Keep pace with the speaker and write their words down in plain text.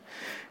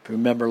If you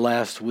remember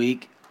last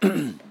week,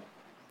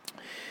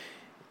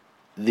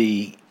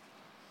 the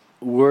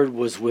word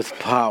was with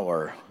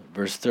power,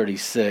 verse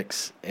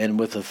 36, and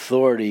with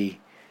authority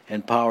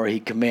and power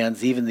he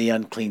commands even the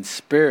unclean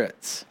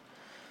spirits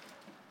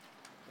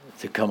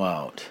to come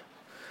out.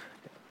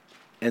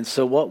 And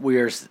so what we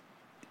are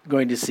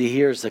going to see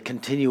here is a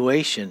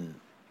continuation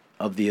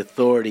of the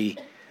authority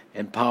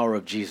and power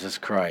of Jesus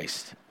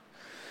Christ.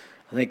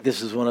 I think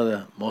this is one of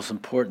the most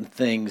important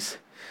things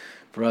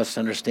for us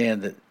to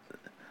understand, that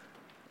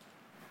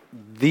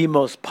the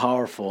most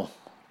powerful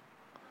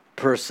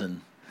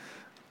person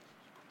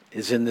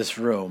is in this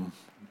room,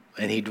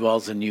 and he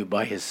dwells in you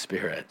by his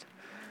Spirit.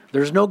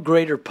 There's no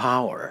greater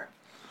power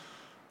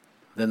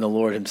than the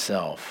Lord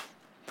himself.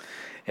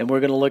 And we're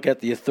going to look at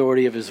the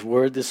authority of his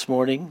word this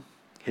morning,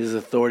 his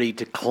authority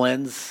to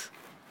cleanse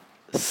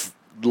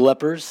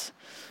lepers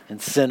and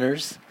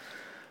sinners,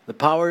 the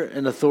power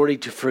and authority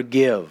to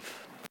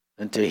forgive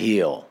and to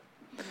heal.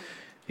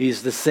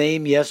 He's the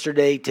same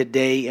yesterday,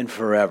 today, and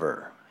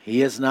forever.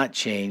 He has not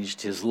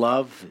changed. His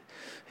love,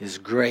 his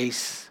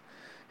grace,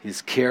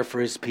 his care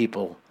for his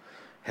people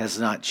has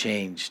not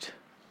changed.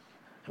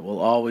 It will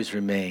always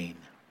remain.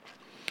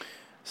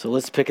 So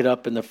let's pick it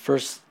up in the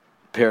first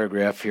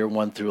paragraph here,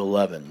 1 through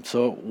 11.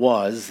 So it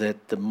was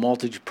that the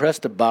multitude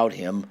pressed about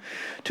him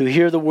to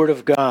hear the word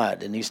of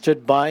God. And he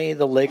stood by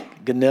the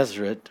lake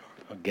Gennesaret,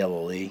 or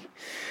Galilee,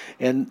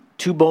 and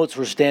 2 boats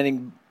were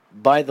standing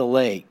by the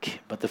lake,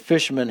 but the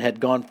fishermen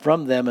had gone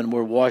from them and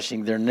were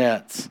washing their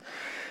nets.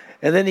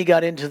 And then he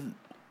got into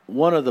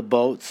one of the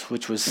boats,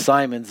 which was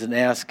Simon's, and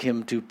asked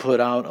him to put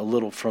out a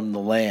little from the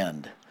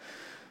land.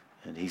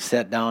 And he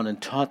sat down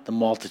and taught the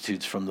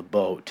multitudes from the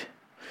boat.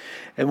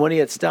 And when he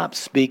had stopped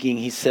speaking,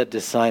 he said to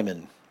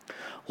Simon,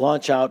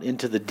 "Launch out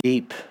into the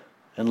deep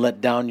and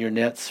let down your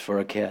nets for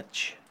a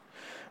catch."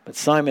 But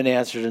Simon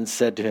answered and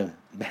said to him,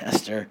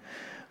 "Master,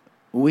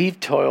 we've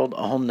toiled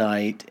all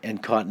night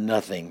and caught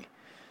nothing.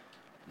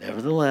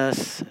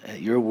 Nevertheless,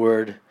 at your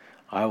word,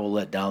 I will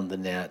let down the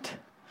net."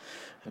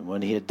 And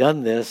when he had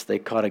done this, they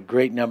caught a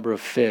great number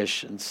of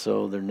fish, and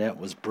so their net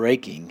was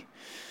breaking.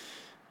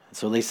 And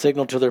so they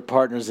signaled to their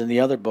partners in the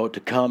other boat to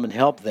come and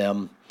help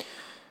them.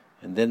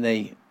 And then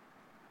they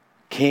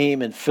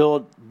came and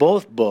filled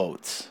both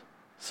boats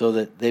so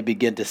that they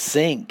began to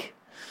sink.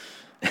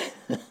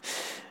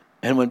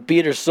 And when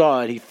Peter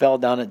saw it, he fell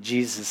down at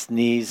Jesus'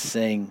 knees,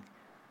 saying,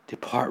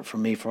 "Depart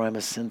from me, for I am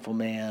a sinful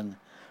man,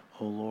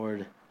 O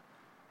Lord."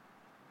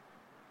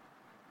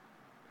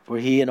 For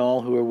he and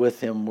all who were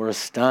with him were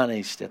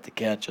astonished at the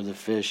catch of the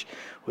fish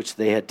which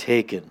they had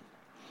taken.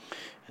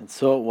 And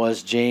so it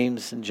was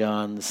James and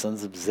John, the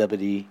sons of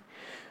Zebedee,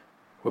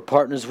 were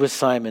partners with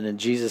Simon, and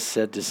Jesus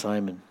said to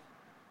Simon,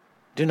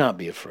 "Do not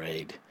be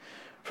afraid.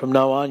 From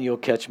now on you'll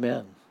catch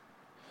men."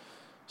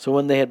 So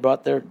when they had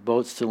brought their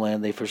boats to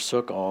land, they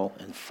forsook all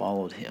and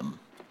followed him.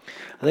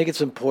 I think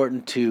it's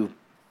important to,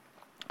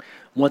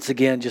 once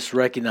again, just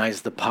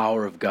recognize the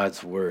power of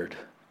God's word.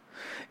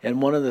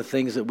 And one of the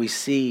things that we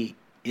see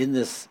in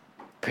this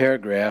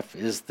paragraph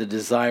is the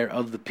desire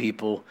of the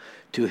people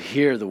to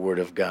hear the word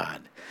of God.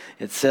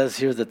 It says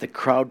here that the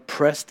crowd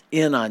pressed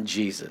in on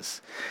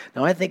Jesus.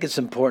 Now, I think it's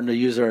important to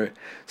use our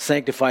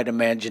sanctified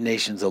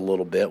imaginations a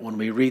little bit when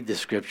we read the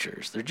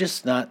scriptures. They're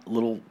just not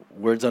little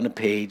words on a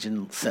page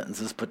and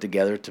sentences put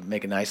together to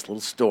make a nice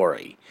little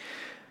story.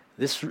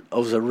 This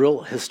was a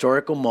real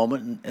historical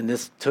moment, and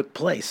this took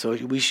place. So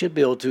we should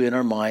be able to, in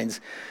our minds,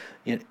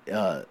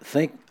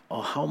 think,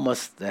 oh, how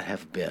must that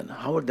have been?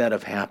 How would that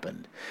have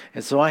happened?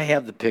 And so I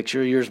have the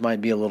picture. Yours might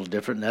be a little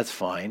different, and that's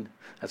fine.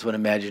 That's what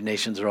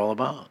imaginations are all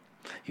about.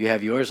 You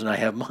have yours and I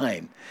have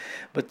mine.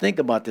 But think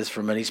about this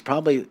for a minute. He's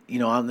probably,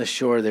 on the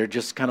shore there,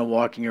 just kind of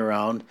walking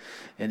around.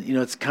 And,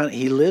 it's kind of,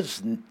 he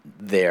lives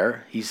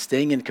there. He's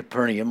staying in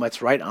Capernaum.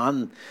 That's right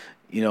on,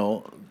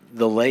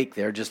 the lake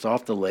there, just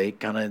off the lake,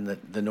 kind of in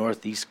the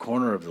northeast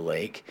corner of the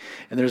lake.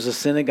 And there's a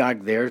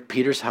synagogue there.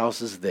 Peter's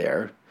house is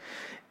there.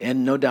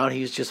 And no doubt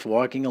he was just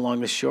walking along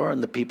the shore,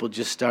 and the people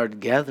just started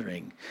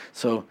gathering.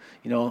 So,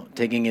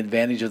 taking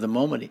advantage of the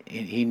moment,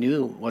 he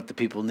knew what the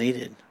people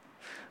needed.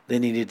 They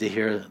needed to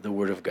hear the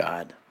word of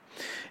God.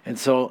 And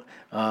so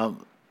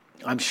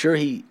I'm sure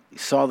he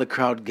saw the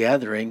crowd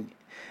gathering,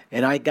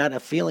 and I got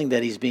a feeling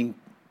that he's being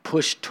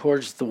pushed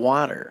towards the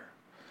water.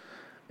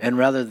 And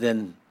rather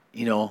than,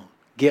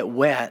 get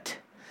wet,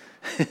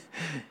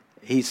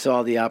 he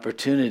saw the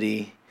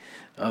opportunity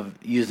of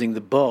using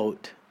the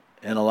boat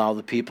and allow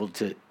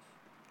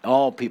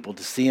all people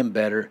to see him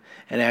better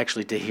and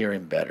actually to hear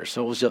him better.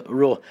 So it was a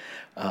real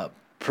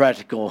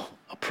practical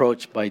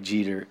approach by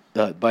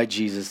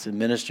Jesus in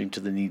ministering to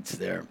the needs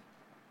there.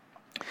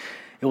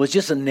 It was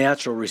just a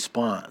natural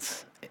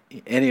response.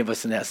 Any of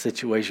us in that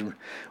situation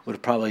would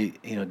have probably,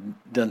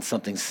 done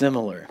something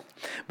similar.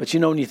 But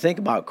when you think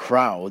about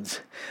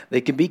crowds,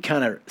 they can be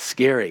kind of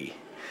scary.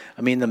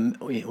 I mean,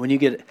 when you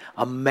get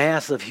a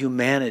mass of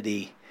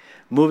humanity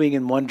moving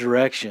in one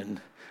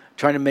direction,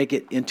 trying to make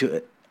it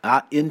into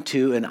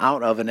and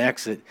out of an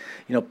exit,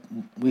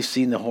 we've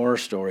seen the horror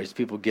stories.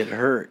 People get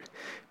hurt.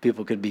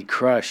 People could be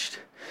crushed.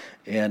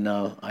 And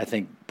I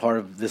think part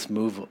of this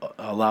move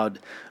allowed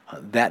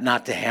that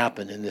not to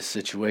happen in this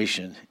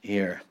situation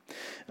here.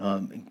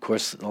 Of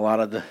course, a lot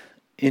of the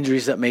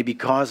injuries that may be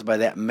caused by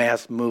that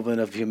mass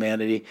movement of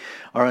humanity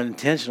are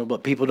unintentional,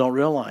 but people don't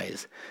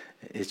realize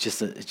it's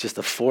just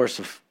a force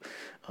of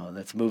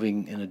that's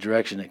moving in a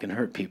direction that can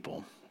hurt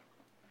people.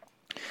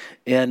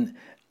 And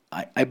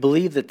I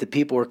believe that the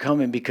people are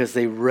coming because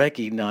they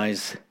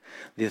recognize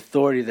the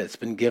authority that's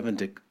been given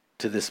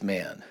to this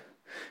man.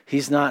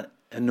 He's not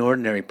an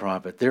ordinary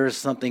prophet. There is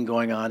something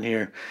going on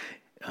here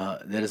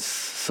that is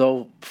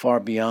so far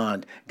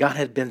beyond. God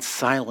had been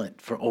silent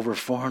for over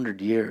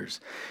 400 years.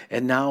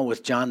 And now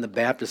with John the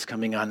Baptist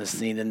coming on the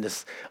scene and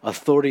this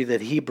authority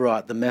that he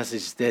brought, the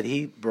message that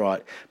he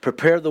brought,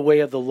 prepare the way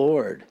of the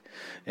Lord.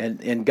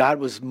 And God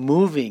was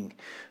moving.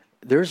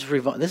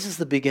 This is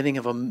the beginning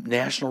of a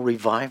national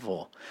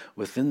revival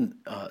within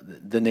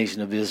the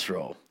nation of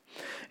Israel.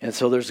 And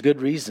so there's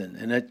good reason.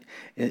 And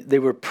they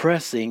were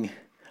pressing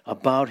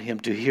about him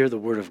to hear the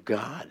word of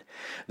God.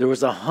 There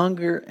was a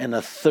hunger and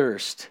a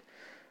thirst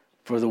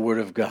for the word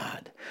of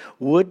God.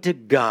 Would to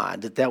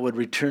God that would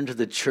return to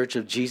the church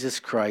of Jesus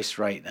Christ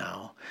right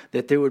now,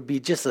 that there would be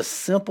just a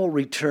simple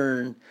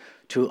return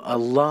to a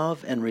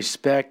love and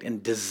respect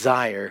and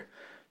desire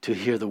to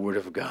hear the word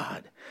of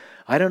God.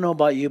 I don't know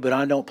about you, but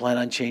I don't plan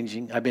on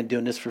changing. I've been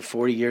doing this for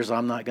 40 years.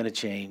 I'm not going to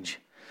change.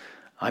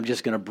 I'm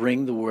just going to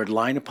bring the word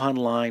line upon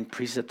line,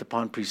 precept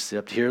upon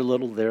precept, here a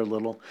little, there a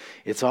little.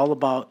 It's all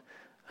about,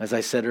 as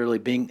I said earlier,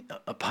 being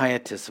a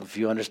pietist. If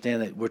you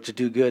understand that we're to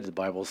do good, the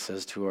Bible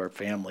says, to our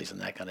families and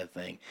that kind of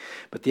thing.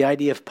 But the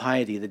idea of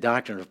piety, the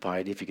doctrine of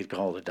piety, if you could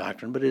call it a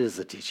doctrine, but it is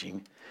a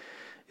teaching,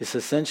 is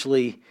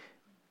essentially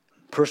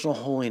personal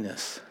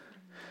holiness,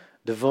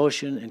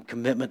 devotion and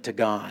commitment to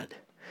God,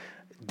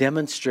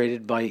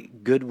 demonstrated by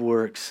good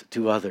works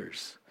to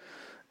others.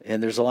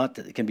 And there's a lot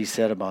that can be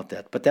said about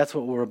that. But that's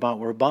what we're about.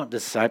 We're about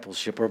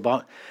discipleship. We're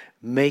about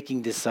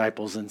making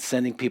disciples and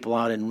sending people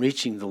out and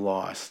reaching the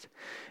lost.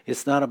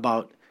 It's not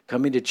about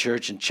coming to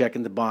church and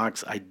checking the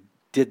box. I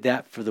did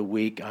that for the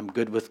week. I'm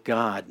good with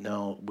God.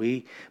 No,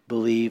 we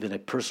believe in a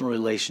personal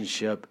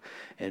relationship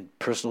and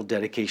personal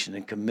dedication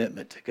and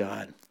commitment to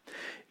God.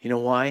 You know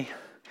why?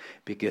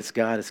 Because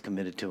God is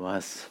committed to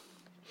us.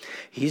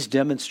 He's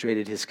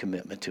demonstrated his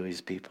commitment to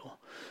his people.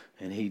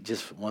 And he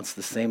just wants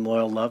the same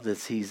loyal love that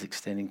he's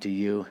extending to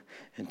you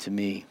and to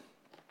me.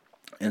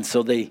 And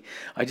so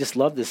I just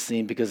love this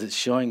scene because it's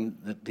showing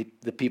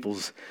the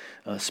people's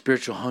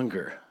spiritual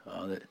hunger.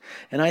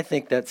 And I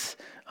think that's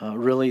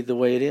really the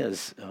way it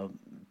is.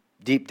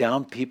 Deep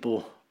down,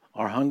 people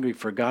are hungry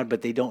for God,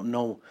 but they don't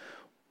know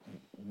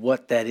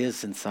what that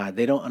is inside.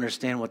 They don't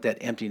understand what that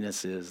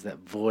emptiness is, that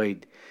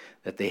void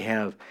that they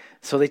have.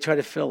 So they try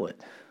to fill it.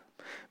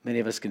 Many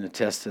of us can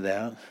attest to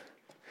that.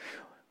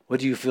 What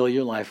do you fill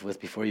your life with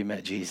before you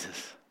met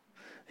Jesus?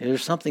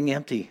 There's something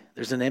empty.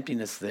 There's an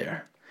emptiness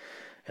there.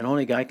 And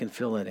only God can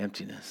fill that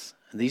emptiness.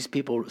 And these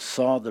people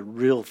saw the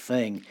real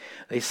thing.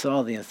 They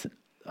saw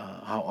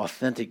how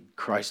authentic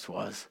Christ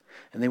was.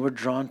 And they were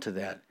drawn to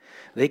that.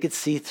 They could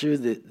see through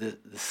the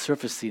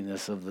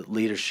surfaciness of the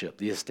leadership,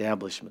 the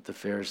establishment, the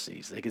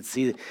Pharisees. They could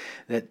see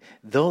that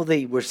though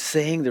they were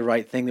saying the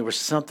right thing, there was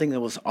something that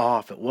was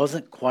off. It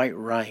wasn't quite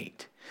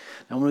right.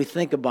 Now, when we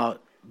think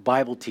about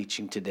Bible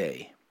teaching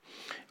today,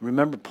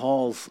 remember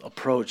Paul's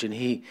approach, and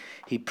he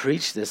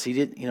preached this. He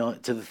did,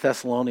 to the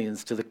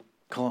Thessalonians, to the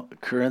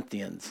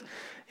Corinthians,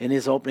 in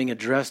his opening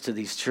address to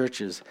these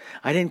churches.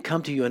 I didn't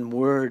come to you in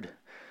word,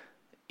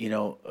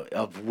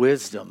 of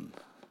wisdom,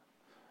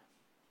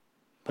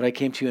 but I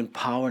came to you in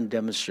power and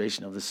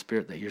demonstration of the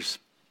Spirit, that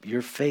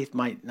your faith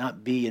might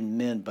not be in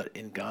men, but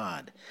in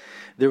God.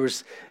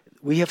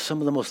 We have some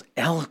of the most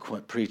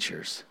eloquent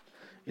preachers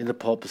in the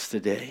pulpits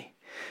today,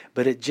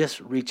 but it just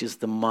reaches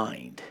the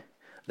mind.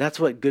 That's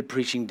what good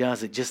preaching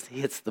does. It just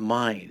hits the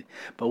mind.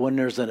 But when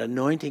there's an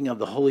anointing of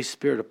the Holy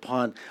Spirit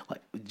upon,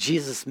 like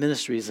Jesus'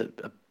 ministry is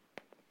a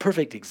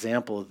perfect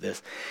example of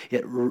this.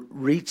 It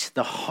reached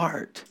the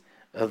heart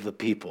of the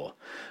people.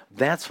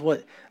 That's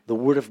what the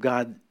Word of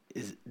God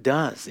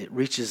does. It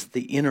reaches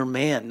the inner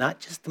man, not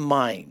just the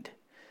mind,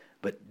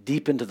 but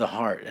deep into the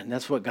heart. And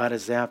that's what God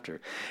is after.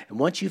 And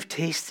once you've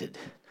tasted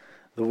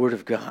the Word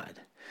of God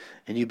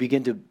and you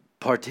begin to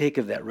partake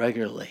of that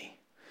regularly,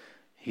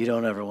 you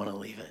don't ever want to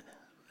leave it.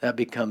 That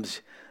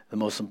becomes the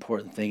most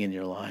important thing in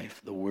your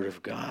life, the Word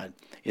of God.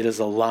 It is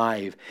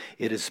alive.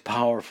 It is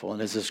powerful.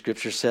 And as the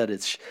Scripture said,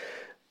 it's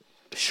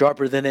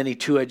sharper than any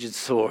two-edged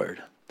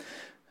sword,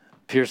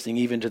 piercing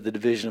even to the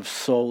division of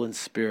soul and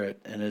spirit,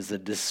 and is a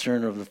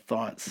discerner of the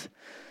thoughts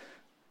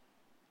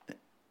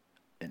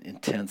and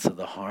intents of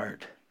the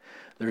heart.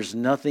 There's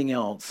nothing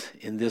else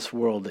in this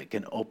world that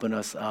can open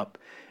us up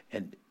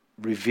and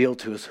reveal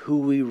to us who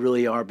we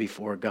really are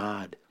before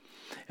God.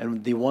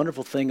 And the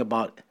wonderful thing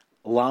about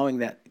allowing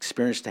that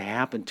experience to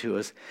happen to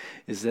us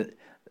is that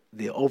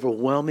the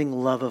overwhelming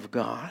love of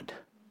God,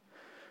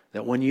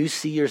 that when you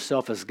see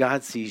yourself as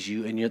God sees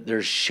you, and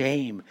there's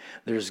shame,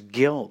 there's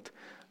guilt,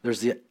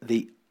 there's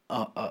the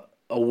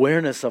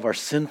awareness of our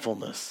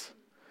sinfulness,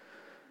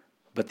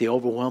 But the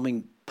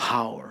overwhelming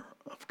power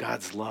of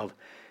God's love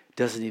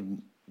doesn't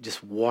even,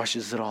 just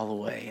washes it all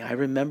away. I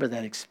remember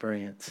that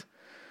experience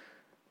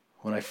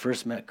when I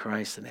first met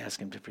Christ and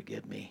asked him to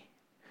forgive me.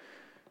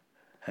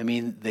 I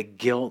mean, the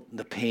guilt,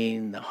 the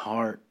pain, the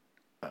heart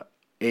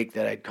ache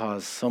that I'd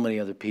caused so many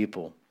other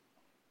people,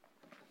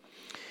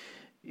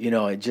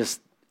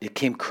 it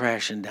came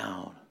crashing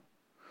down.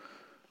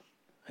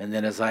 And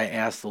then as I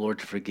asked the Lord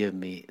to forgive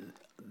me,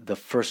 the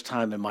first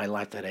time in my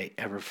life that I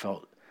ever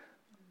felt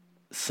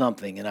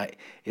something, and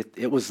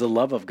it was the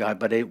love of God,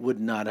 but I would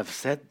not have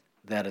said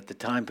that at the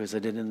time because I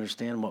didn't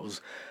understand what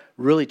was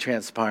really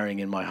transpiring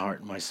in my heart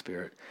and my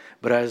spirit.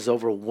 But I was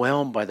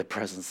overwhelmed by the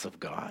presence of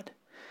God,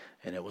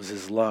 and it was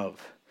his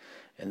love.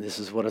 And this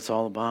is what it's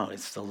all about.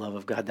 It's the love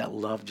of God. That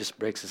love just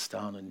breaks us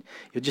down, and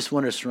you just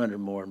want to surrender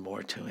more and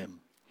more to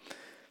him.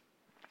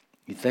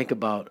 You think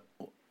about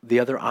the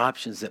other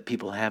options that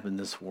people have in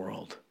this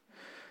world.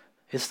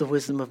 It's the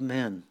wisdom of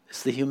men.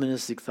 It's the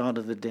humanistic thought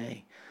of the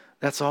day.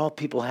 That's all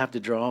people have to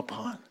draw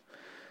upon.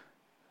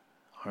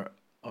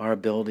 Our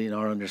ability and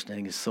our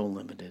understanding is so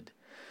limited.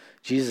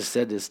 Jesus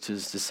said this to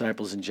his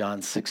disciples in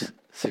John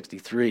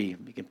 6:63.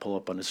 You can pull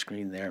up on the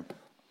screen there.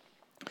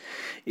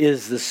 It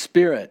is the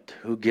Spirit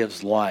who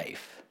gives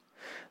life.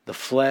 The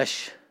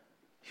flesh,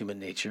 human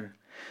nature,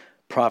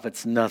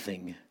 profits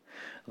nothing.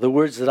 The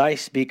words that I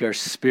speak are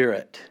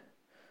spirit,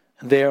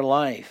 and they are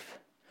life.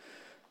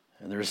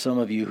 And there are some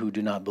of you who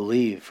do not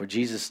believe, for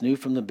Jesus knew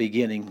from the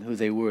beginning who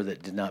they were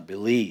that did not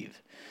believe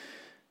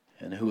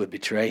and who would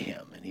betray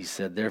him. And he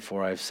said,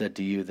 therefore I have said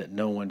to you that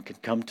no one can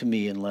come to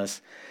me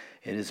unless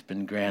it has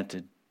been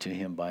granted to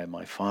him by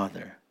my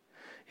Father.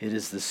 It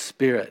is the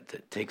Spirit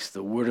that takes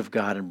the Word of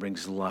God and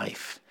brings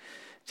life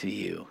to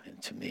you and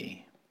to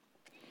me.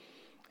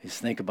 Just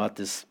think about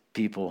this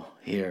people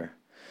here.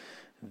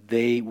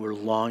 They were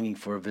longing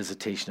for a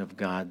visitation of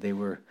God. They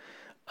were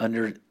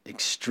under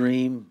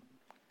extreme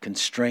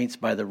constraints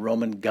by the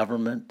Roman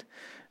government.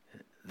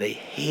 They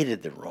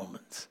hated the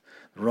Romans.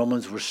 The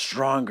Romans were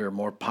stronger,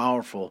 more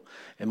powerful,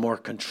 and more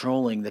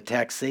controlling. The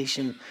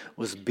taxation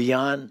was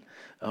beyond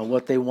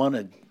what they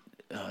wanted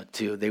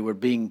to. They were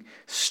being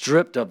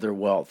stripped of their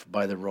wealth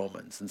by the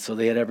Romans. And so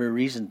they had every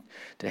reason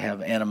to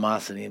have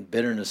animosity and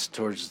bitterness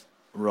towards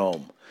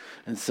Rome.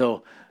 And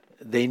so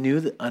they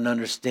knew and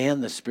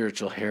understand the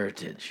spiritual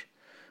heritage.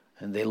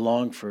 And they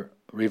longed for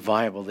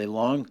revival. They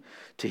longed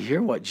to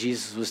hear what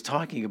Jesus was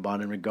talking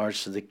about in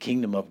regards to the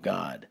kingdom of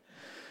God.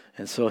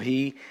 And so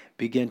he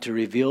began to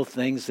reveal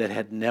things that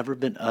had never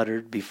been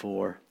uttered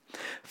before.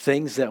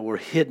 Things that were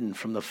hidden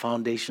from the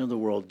foundation of the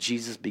world,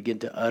 Jesus began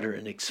to utter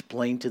and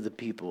explain to the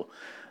people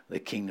the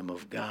kingdom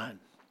of God.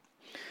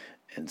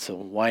 And so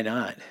why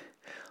not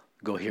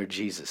go hear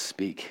Jesus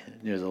speak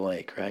near the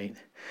lake, right?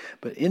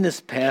 But in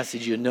this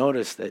passage, you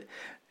notice that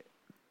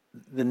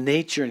the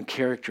nature and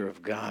character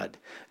of God,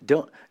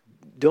 don't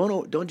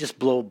just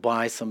blow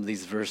by some of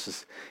these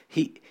verses.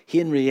 He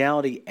in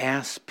reality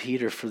asked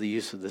Peter for the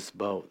use of this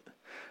boat.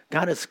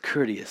 God is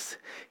courteous.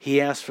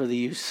 He asked for the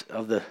use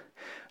of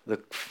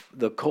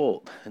the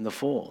colt and the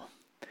foal.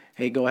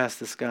 Hey, go ask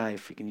this guy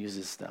if he can use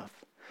his stuff.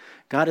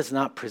 God is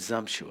not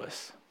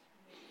presumptuous.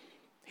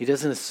 He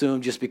doesn't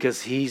assume just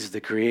because he's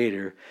the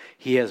creator,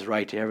 he has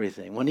right to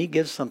everything. When he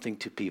gives something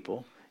to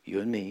people, you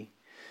and me,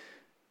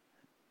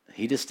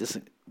 he just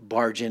doesn't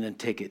barge in and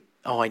take it,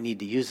 I need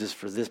to use this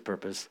for this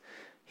purpose.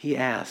 He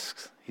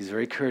asks. He's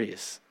very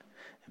courteous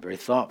and very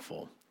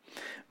thoughtful.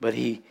 But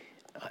he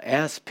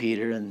asked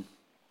Peter,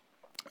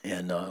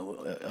 and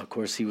of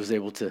course he was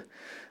able to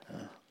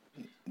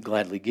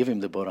gladly give him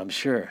the boat, I'm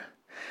sure.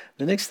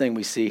 The next thing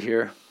we see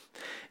here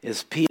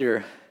is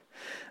Peter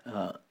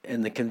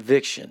and the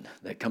conviction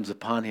that comes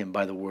upon him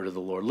by the word of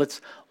the Lord.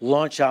 Let's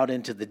launch out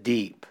into the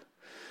deep.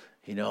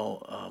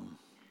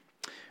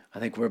 I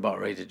think we're about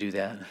ready to do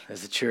that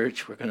as a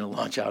church. We're going to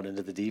launch out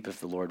into the deep if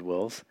the Lord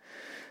wills.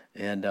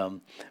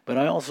 And but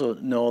I also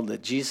know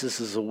that Jesus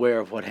is aware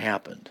of what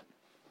happened.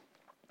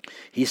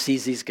 He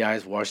sees these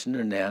guys washing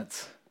their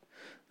nets,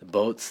 the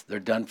boats. They're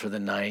done for the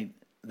night.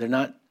 They're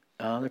not.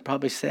 They're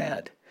probably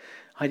sad.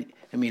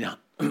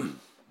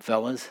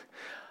 Fellas,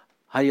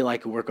 how do you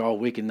like to work all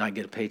week and not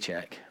get a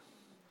paycheck?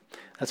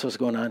 That's what's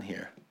going on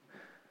here.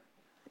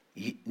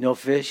 No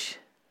fish,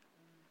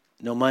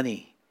 no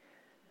money,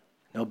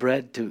 no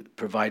bread to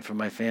provide for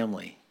my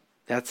family.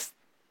 That's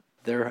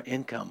their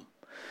income.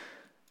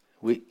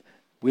 We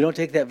don't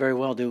take that very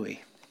well, do we?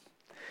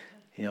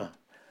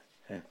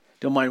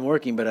 Don't mind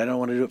working, but I don't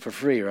want to do it for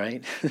free,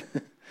 right?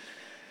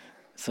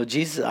 So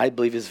Jesus, I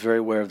believe, is very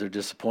aware of their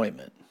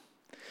disappointment.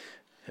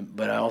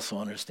 But I also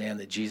understand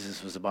that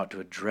Jesus was about to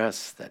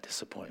address that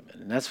disappointment.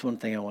 And that's one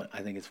thing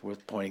I think it's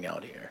worth pointing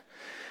out here.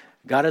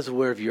 God is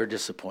aware of your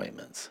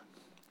disappointments.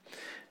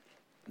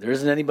 There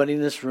isn't anybody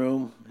in this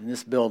room, in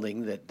this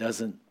building, that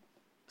doesn't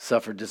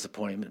suffer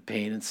disappointment,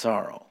 pain, and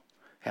sorrow.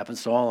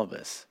 Happens to all of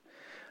us.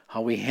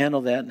 How we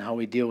handle that and how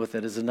we deal with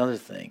it is another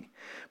thing.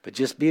 But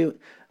just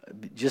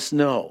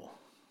know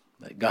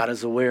that God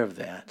is aware of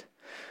that.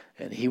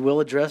 And he will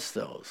address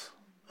those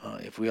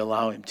if we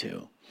allow him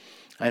to.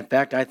 In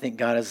fact, I think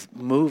God is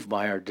moved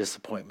by our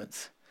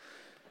disappointments.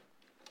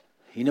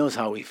 He knows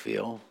how we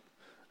feel,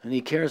 and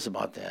he cares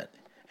about that,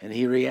 and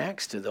he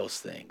reacts to those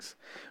things.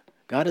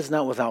 God is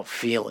not without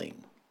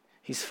feeling.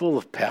 He's full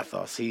of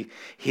pathos.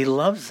 He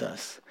loves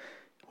us.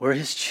 We're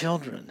his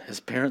children. His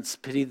parents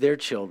pity their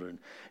children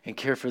and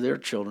care for their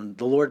children.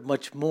 The Lord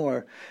much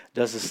more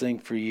does this thing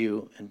for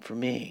you and for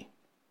me.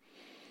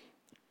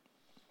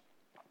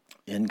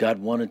 And God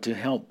wanted to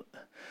help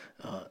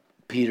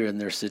Peter in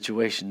their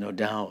situation, no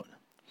doubt.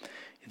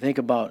 You think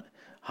about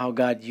how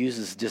God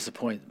uses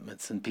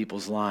disappointments in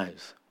people's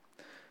lives.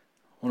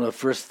 One of the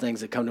first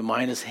things that come to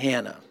mind is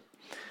Hannah,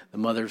 the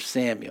mother of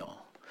Samuel.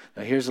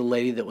 Now here's a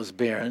lady that was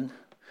barren.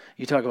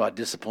 You talk about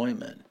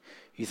disappointment.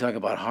 You talk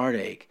about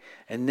heartache.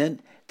 And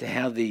then to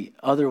have the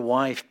other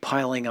wife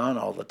piling on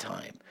all the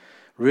time,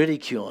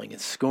 ridiculing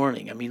and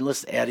scorning. I mean,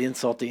 let's add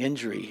insult to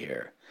injury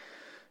here.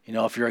 You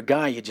know, if you're a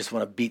guy, you just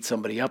want to beat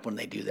somebody up when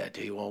they do that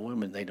to you. Well,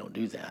 women, they don't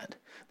do that.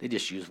 They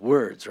just use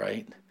words,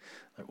 right?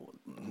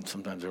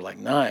 Sometimes they're like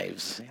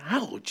knives.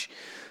 Ouch.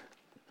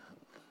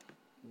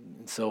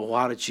 And so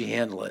how did she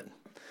handle it?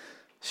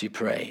 She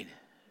prayed.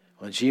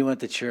 When she went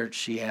to church,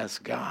 she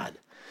asked God.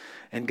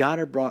 And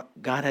there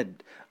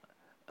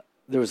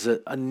was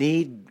a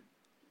need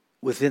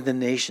within the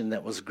nation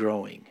that was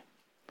growing.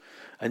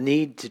 A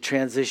need to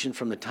transition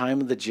from the time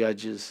of the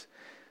judges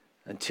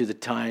unto the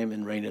time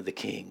and reign of the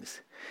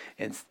kings.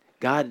 And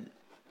God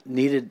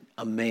needed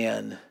a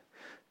man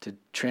to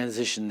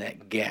transition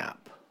that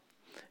gap.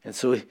 And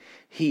so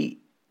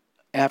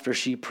after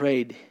she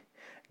prayed,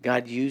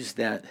 God used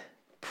that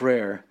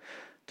prayer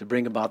to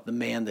bring about the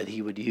man that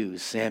he would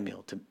use,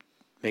 Samuel, to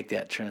make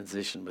that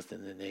transition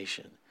within the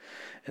nation.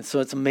 And so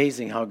it's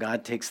amazing how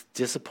God takes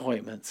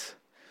disappointments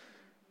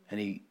and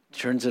he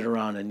turns it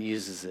around and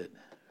uses it.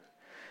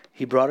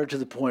 He brought her to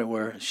the point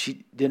where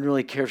she didn't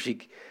really care if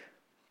she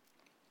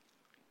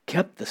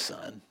kept the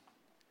son,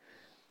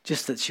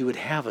 just that she would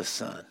have a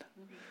son.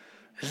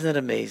 Isn't that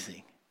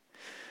amazing?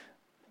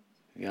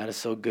 God is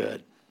so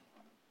good.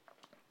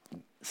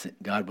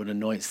 God would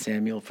anoint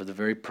Samuel for the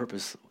very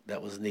purpose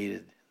that was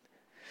needed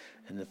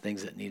and the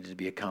things that needed to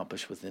be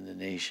accomplished within the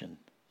nation.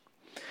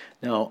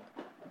 Now,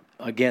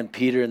 again,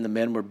 Peter and the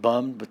men were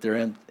bummed with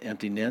their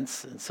empty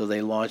nets, and so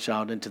they launch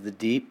out into the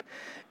deep.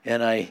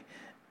 And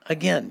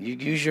you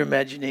use your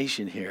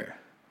imagination here.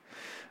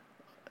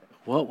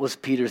 What was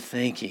Peter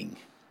thinking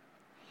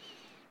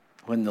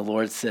when the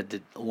Lord said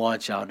to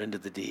launch out into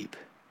the deep?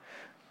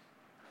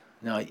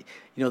 Now,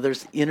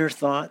 there's inner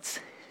thoughts,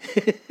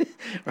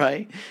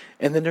 right?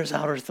 And then there's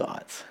outer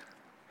thoughts.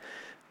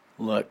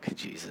 Look,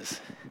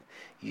 Jesus,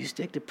 you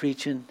stick to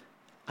preaching.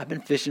 I've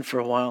been fishing for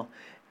a while.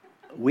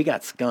 We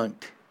got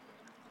skunked.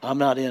 I'm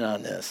not in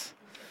on this.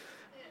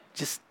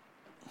 Just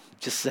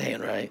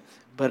saying, right?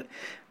 But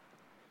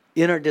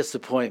in our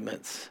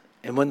disappointments,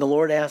 and when the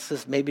Lord asks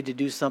us maybe to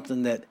do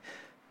something that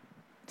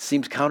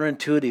seems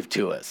counterintuitive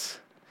to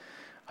us,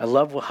 I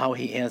love how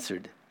he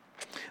answered.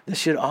 This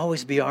should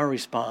always be our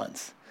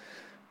response.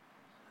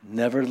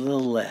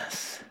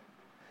 Nevertheless,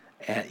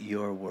 at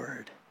your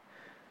word.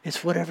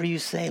 It's whatever you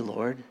say,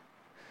 Lord.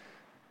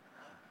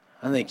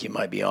 I think you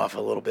might be off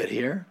a little bit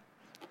here.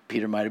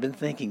 Peter might have been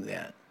thinking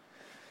that.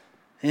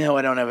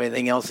 I don't have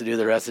anything else to do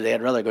the rest of the day.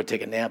 I'd rather go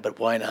take a nap, but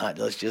why not?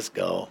 Let's just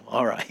go.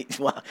 All right.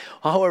 Well,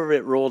 however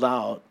it rolled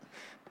out,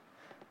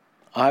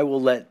 I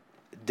will let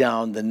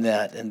down the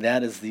net, and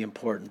that is the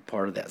important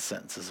part of that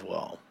sentence as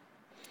well.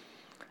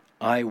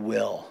 I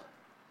will.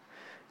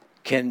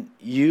 Can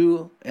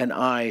you and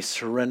I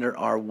surrender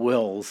our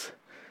wills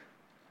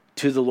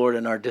to the Lord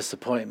in our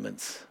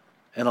disappointments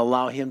and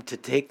allow him to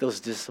take those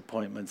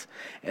disappointments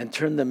and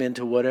turn them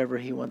into whatever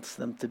he wants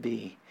them to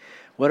be,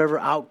 whatever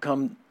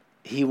outcome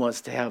he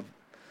wants to have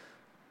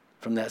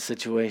from that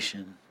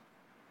situation?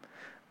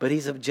 But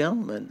he's a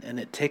gentleman, and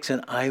it takes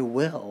an I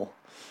will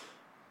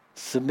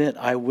submit,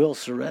 I will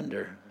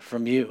surrender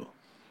from you,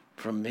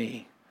 from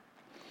me.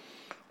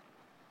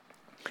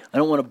 I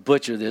don't want to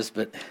butcher this,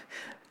 but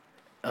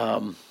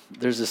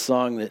there's a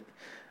song that,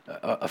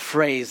 a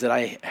phrase that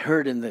I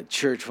heard in the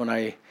church when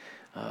I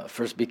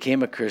first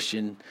became a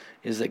Christian,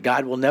 is that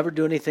God will never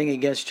do anything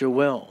against your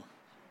will,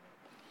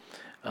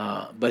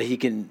 but he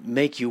can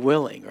make you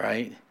willing,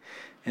 right?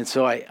 And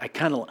so I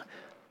kind of,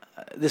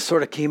 this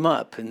sort of came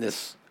up in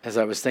this, as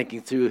I was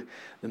thinking through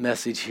the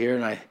message here,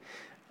 and I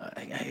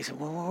said,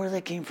 well, where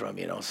that came from,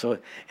 So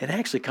it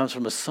actually comes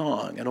from a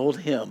song, an old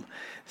hymn.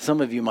 Some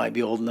of you might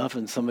be old enough,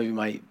 and some of you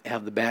might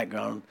have the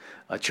background,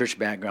 a church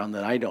background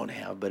that I don't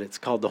have, but it's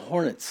called the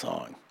Hornet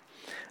Song.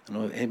 I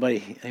don't know,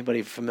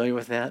 anybody familiar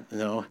with that?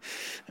 No?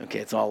 Okay,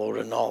 it's all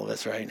older than all of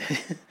us, right?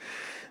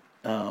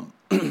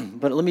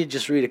 But let me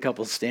just read a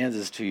couple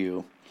stanzas to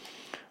you.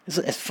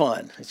 It's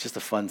fun. It's just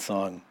a fun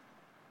song.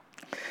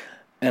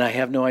 And I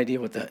have no idea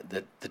what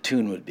the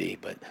tune would be,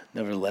 but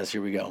nevertheless,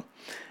 here we go.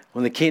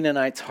 When the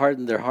Canaanites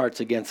hardened their hearts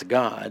against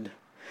God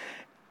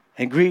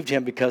and grieved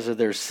him because of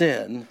their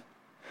sin,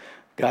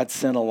 God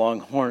sent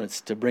along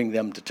hornets to bring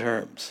them to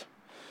terms,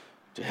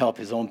 to help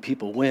his own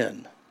people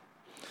win.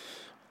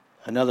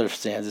 Another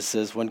stanza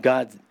says, when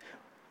God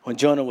When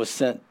Jonah was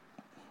sent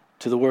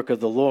to the work of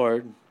the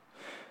Lord,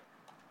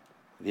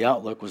 the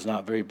outlook was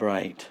not very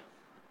bright.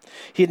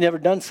 He had never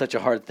done such a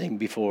hard thing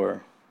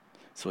before,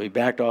 so he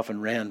backed off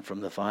and ran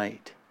from the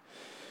fight.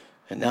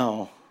 And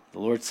now the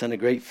Lord sent a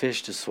great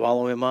fish to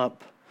swallow him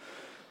up.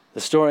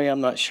 The story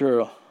I'm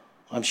sure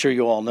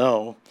you all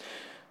know.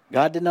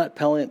 God did not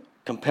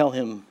compel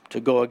him to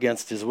go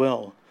against his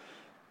will.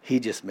 He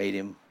just made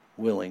him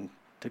willing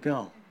to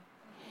go.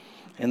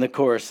 And the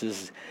chorus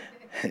is,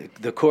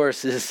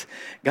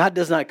 God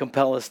does not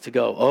compel us to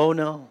go. Oh,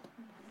 no.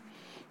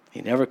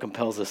 He never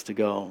compels us to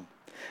go.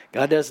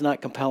 God does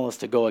not compel us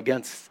to go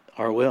against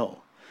our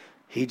will.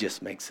 He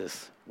just makes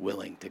us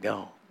willing to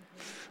go.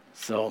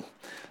 So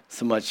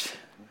much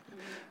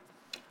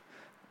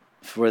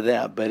for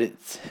that, but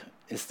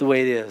it's the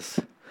way it is.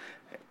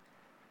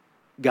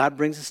 God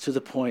brings us to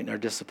the point in our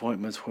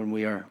disappointments when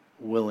we are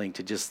willing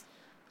to just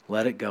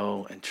let it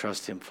go and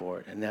trust him for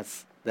it. And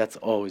that's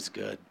always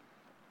good.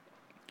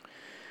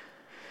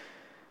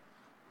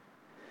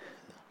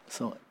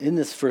 So in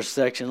this first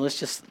section, let's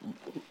just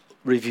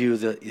review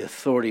the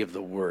authority of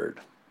the word.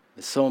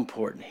 It's so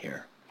important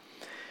here.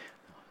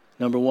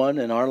 Number one,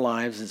 in our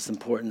lives, it's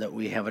important that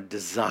we have a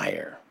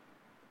desire.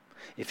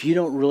 If you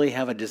don't really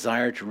have a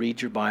desire to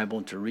read your Bible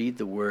and to read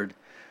the word,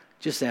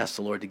 just ask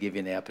the Lord to give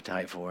you an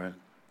appetite for it.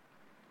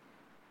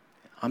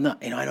 I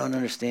don't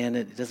understand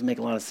it. It doesn't make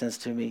a lot of sense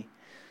to me.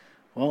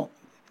 Well,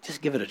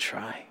 just give it a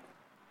try.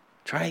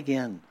 Try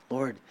again.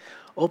 Lord,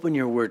 open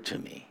your word to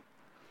me.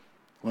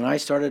 When I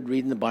started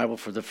reading the Bible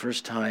for the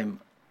first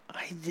time,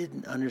 I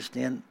didn't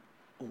understand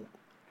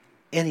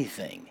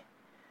anything.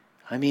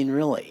 I mean,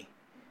 really.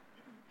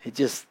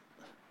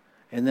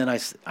 And then I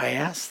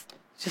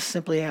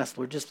simply asked,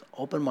 Lord, just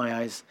open my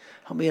eyes.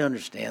 Help me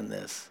understand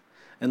this.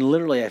 And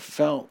literally I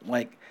felt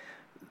like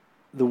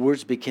the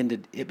words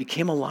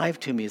became alive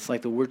to me. It's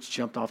like the words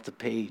jumped off the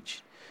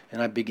page.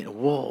 And I began,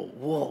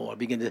 I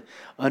began to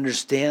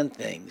understand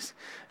things.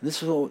 And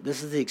this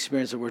is the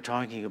experience that we're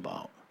talking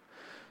about.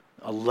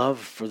 A love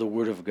for the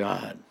Word of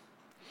God.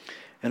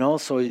 And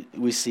also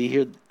we see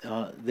here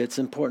that's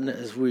important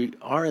as we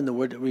are in the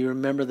Word that we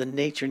remember the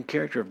nature and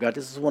character of God.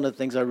 This is one of the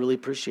things I really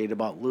appreciate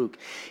about Luke.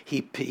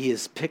 He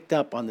has picked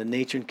up on the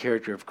nature and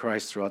character of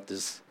Christ throughout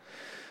this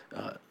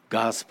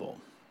gospel.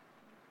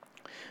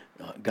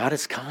 God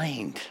is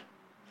kind.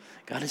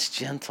 God is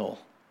gentle.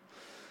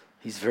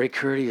 He's very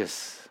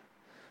courteous.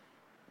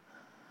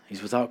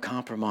 He's without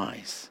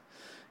compromise.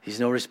 He's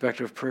no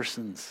respecter of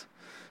persons.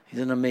 He's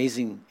an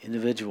amazing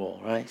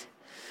individual, right?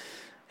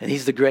 And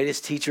he's the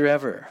greatest teacher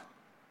ever.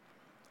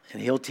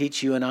 And he'll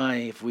teach you and I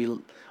if we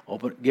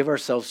give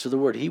ourselves to the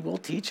Word. He will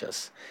teach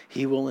us.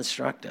 He will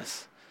instruct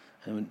us.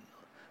 And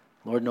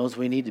Lord knows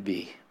we need to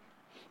be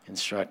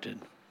instructed.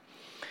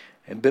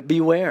 But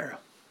beware.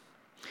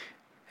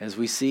 As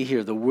we see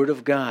here, the Word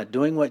of God,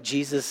 doing what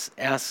Jesus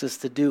asks us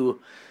to do,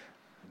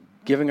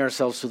 giving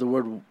ourselves to the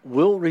Word,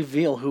 will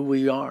reveal who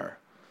we are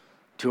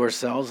to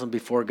ourselves and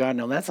before God.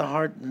 Now that's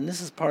and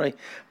this is part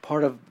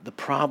of the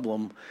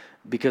problem,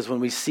 because when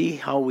we see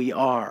how we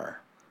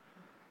are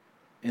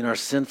in our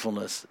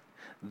sinfulness,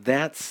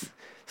 that's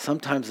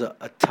sometimes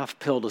a tough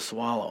pill to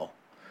swallow.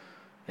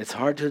 It's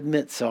hard to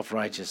admit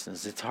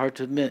self-righteousness. It's hard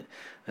to admit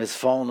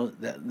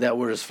that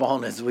we're as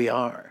fallen as we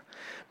are.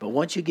 But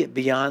once you get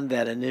beyond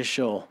that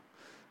initial,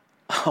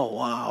 oh,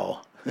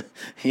 wow,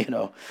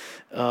 you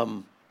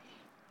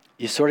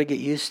sort of get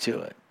used to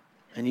it.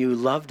 And you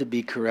love to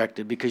be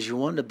corrected because you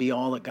want to be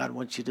all that God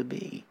wants you to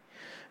be.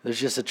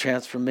 There's just a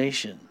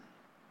transformation.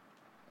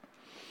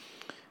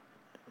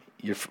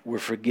 We're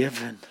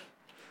forgiven.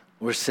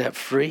 We're set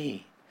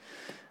free.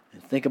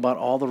 And think about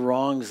all the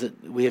wrongs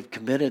that we have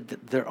committed.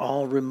 They're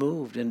all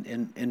removed.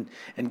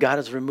 And God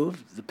has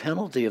removed the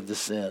penalty of the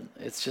sin.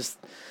 It's just...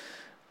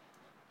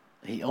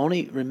 He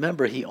only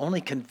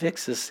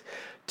convicts us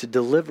to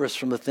deliver us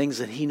from the things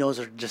that he knows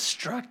are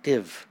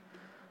destructive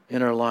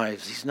in our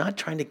lives. He's not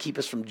trying to keep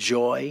us from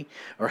joy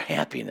or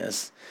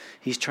happiness.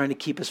 He's trying to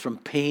keep us from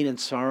pain and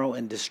sorrow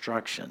and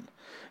destruction.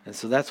 And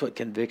so that's what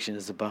conviction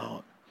is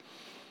about.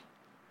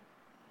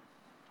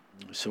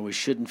 So we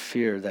shouldn't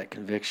fear that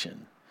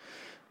conviction.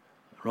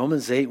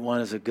 Romans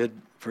 8:1 is a good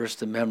verse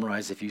to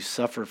memorize if you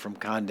suffer from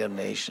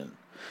condemnation.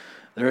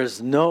 There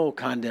is no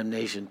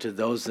condemnation to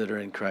those that are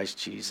in Christ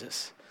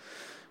Jesus,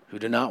 who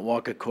do not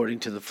walk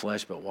according to the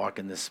flesh, but walk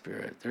in the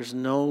Spirit. There's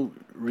no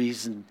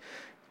reason.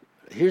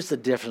 Here's the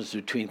difference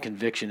between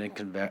conviction and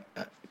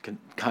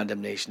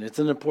condemnation. It's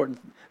an important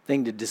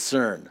thing to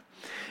discern.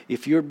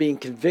 If you're being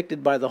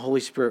convicted by the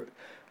Holy Spirit,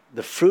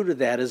 the fruit of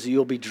that is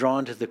you'll be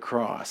drawn to the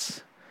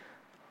cross.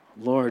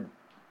 Lord,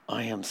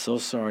 I am so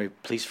sorry.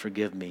 Please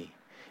forgive me.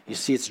 You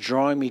see, it's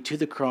drawing me to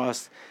the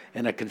cross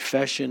and a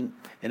confession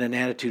and an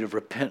attitude of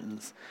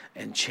repentance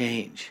and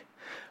change.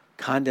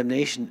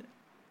 Condemnation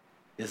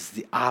is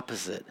the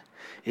opposite.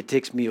 It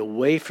takes me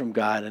away from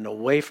God and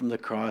away from the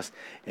cross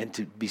and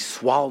to be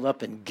swallowed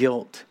up in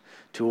guilt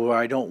to where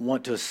I don't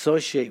want to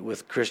associate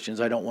with Christians.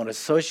 I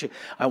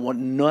want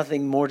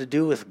nothing more to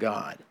do with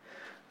God.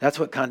 That's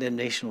what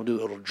condemnation will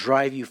do. It'll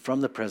drive you from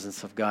the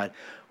presence of God,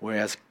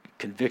 whereas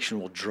conviction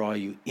will draw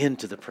you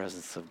into the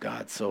presence of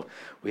God. So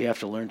we have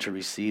to learn to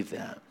receive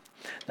that.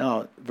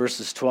 Now,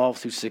 verses 12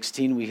 through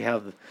 16, we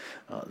have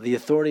the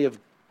authority of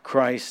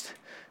Christ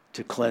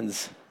to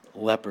cleanse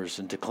lepers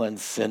and to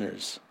cleanse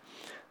sinners.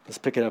 Let's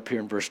pick it up here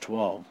in verse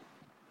 12.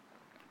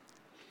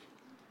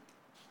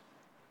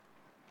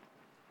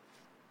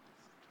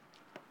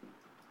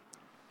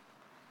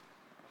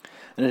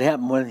 And it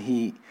happened when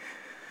he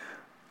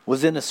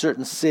was in a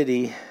certain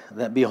city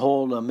that,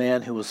 behold, a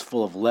man who was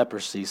full of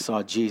leprosy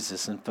saw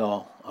Jesus and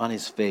fell on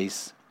his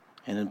face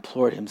and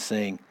implored him,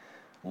 saying,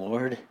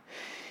 Lord,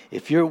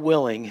 if you're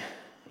willing,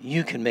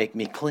 you can make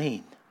me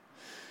clean.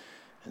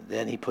 And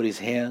then he put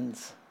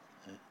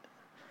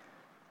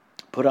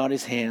out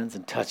his hands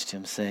and touched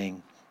him,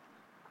 saying,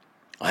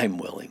 I'm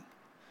willing,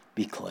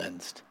 be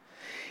cleansed.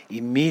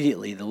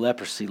 Immediately the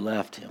leprosy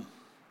left him.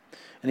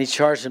 And he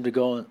charged him to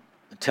go and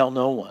tell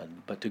no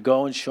one, but to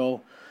go and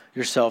show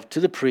yourself to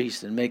the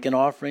priest and make an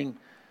offering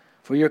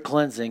for your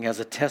cleansing as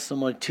a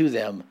testimony to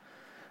them,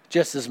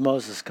 just as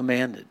Moses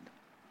commanded.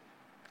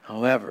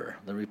 However,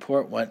 the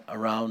report went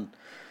around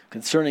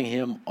concerning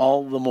him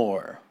all the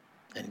more,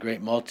 and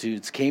great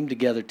multitudes came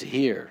together to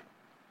hear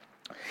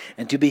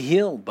and to be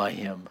healed by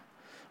him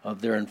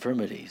of their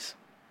infirmities.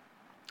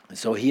 And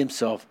so he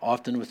himself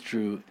often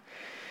withdrew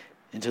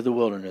into the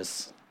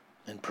wilderness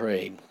and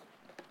prayed.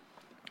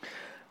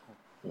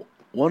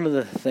 One of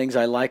the things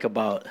I like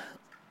about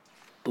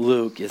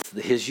Luke is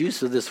his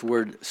use of this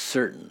word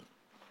certain.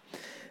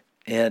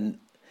 And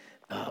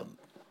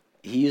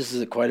he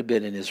uses it quite a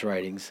bit in his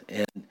writings.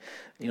 And,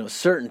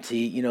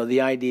 certainty,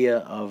 the idea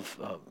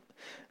of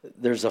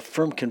there's a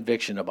firm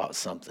conviction about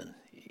something.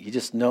 You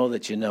just know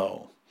that you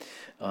know.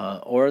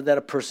 Or that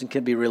a person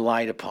can be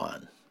relied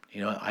upon.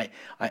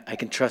 I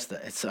can trust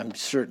that. I'm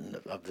certain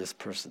of this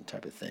person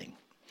type of thing.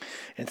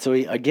 And so,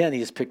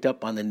 he's picked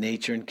up on the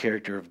nature and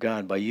character of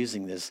God by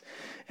using this.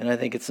 And I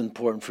think it's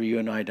important for you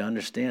and I to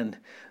understand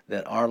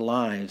that our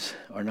lives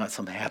are not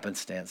some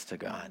happenstance to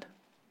God.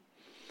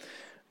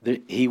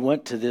 He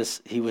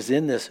was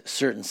in this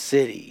certain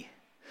city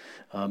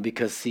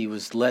because he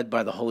was led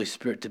by the Holy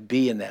Spirit to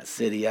be in that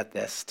city at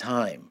this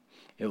time.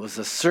 It was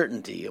a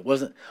certainty. It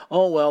wasn't,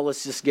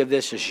 let's just give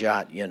this a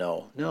shot,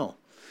 No.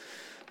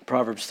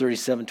 Proverbs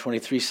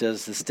 37:23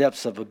 says, the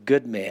steps of a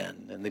good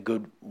man, and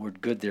the word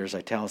good there is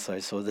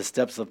italicized, so the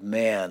steps of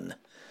man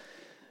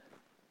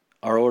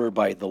are ordered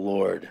by the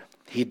Lord.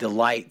 He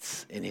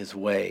delights in his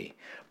way.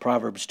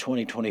 Proverbs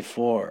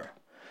 20:24,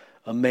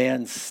 a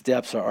man's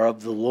steps are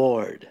of the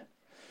Lord.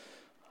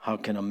 How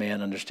can a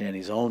man understand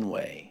his own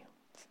way?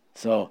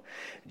 So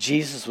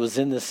Jesus was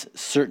in this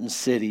certain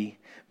city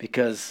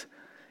because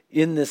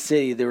in this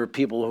city there were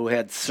people who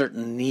had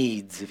certain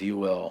needs, if you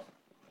will.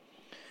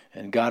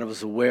 And God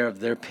was aware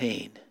of their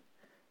pain.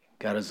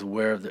 God is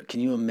aware of can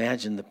you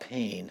imagine the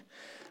pain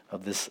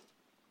of this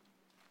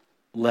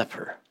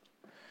leper?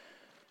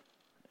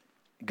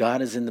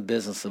 God is in the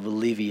business of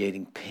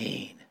alleviating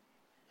pain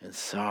and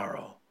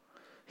sorrow.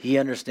 He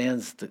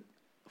understands the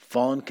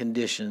fallen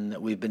condition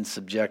that we've been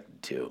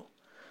subjected to.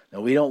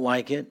 Now, we don't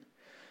like it,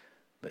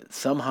 but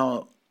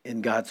somehow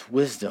in God's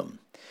wisdom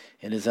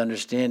and his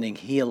understanding,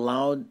 he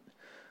allowed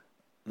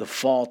the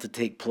fall to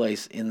take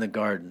place in the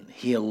garden.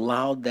 He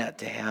allowed that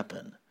to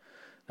happen.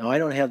 Now, I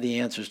don't have the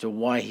answers to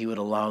why he would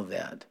allow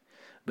that,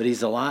 but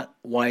he's a lot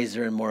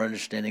wiser and more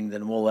understanding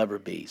than we'll ever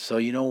be. So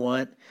you know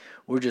what?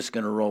 We're just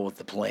going to roll with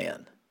the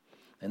plan.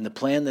 And the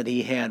plan that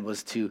he had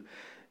was to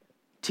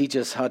teach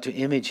us how to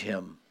image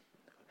him.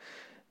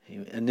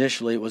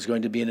 Initially, it was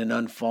going to be in an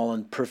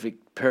unfallen,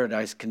 perfect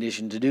paradise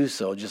condition to do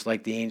so, just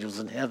like the angels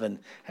in heaven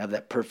have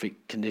that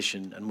perfect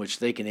condition in which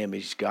they can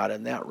image God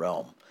in that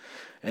realm.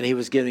 And he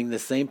was giving the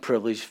same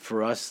privilege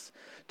for us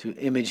to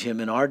image him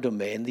in our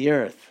domain, the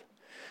earth.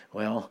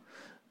 Well,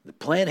 the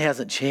plan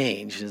hasn't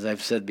changed, as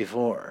I've said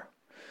before.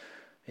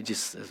 It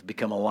just has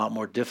become a lot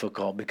more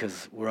difficult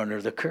because we're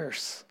under the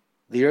curse.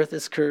 The earth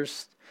is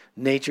cursed.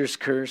 Nature's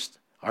cursed.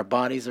 Our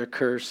bodies are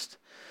cursed.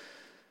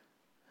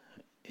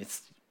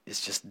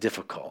 It's just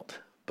difficult,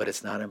 but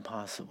it's not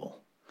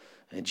impossible.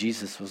 And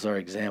Jesus was our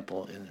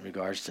example in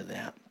regards to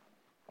that.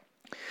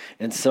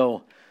 And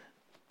so,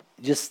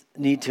 just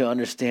need to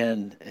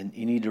understand, and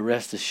you need to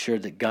rest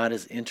assured that God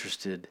is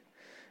interested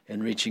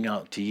in reaching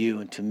out to you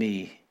and to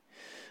me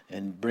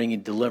and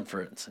bringing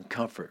deliverance and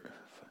comfort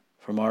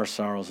from our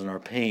sorrows and our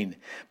pain.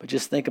 But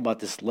just think about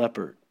this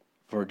leper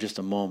for just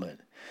a moment.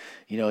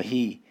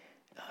 He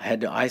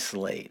had to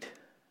isolate.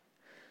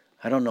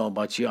 I don't know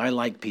about you. I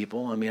like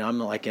people. I'm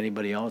not like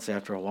anybody else.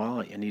 After a while,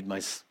 I need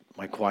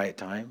my quiet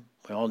time.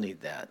 We all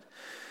need that.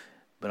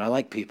 But I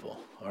like people,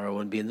 or I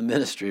wouldn't be in the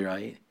ministry,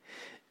 right?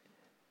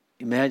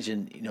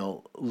 Imagine,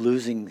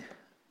 losing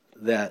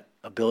that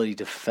ability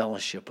to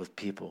fellowship with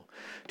people,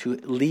 to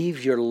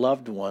leave your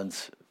loved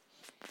ones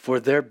for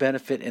their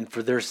benefit and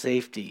for their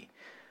safety,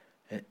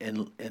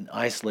 and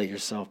isolate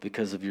yourself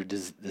because of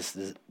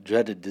this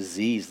dreaded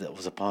disease that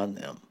was upon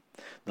them.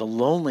 The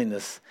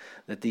loneliness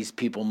that these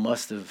people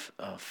must have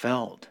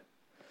felt.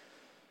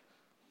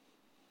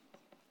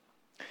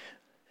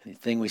 The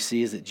thing we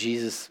see is that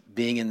Jesus,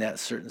 being in that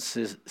certain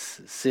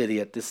city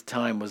at this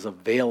time, was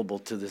available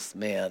to this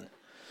man.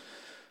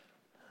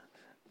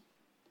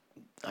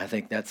 I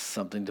think that's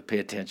something to pay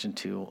attention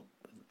to.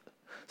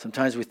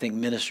 Sometimes we think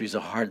ministry is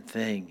a hard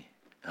thing.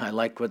 I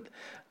like what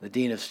the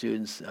dean of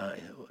students,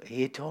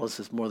 he told us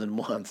this more than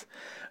once.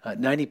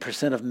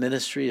 90% of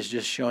ministry is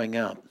just showing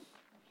up.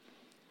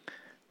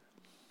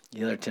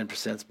 The other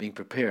 10% is being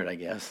prepared, I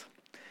guess.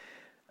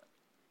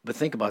 But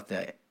think about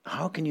that.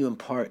 How can you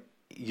impart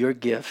your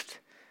gift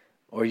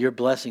or your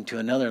blessing to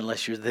another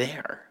unless you're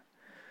there?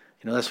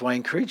 That's why I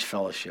encourage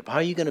fellowship. How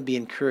are you going to be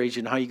encouraged,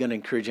 and how are you going to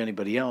encourage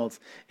anybody else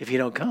if you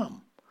don't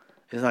come?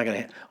 It's not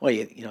going to.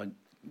 Well,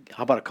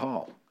 how about a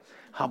call?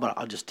 How about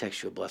I'll just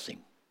text you a blessing?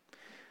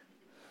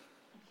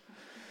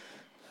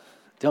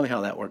 Tell me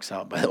how that works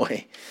out, by the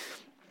way.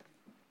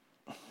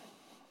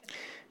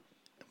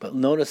 But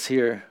notice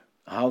here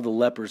how the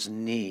leper's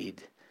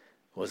need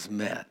was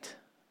met.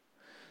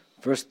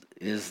 First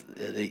is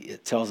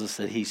it tells us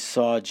that he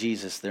saw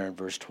Jesus there in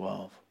verse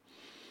 12.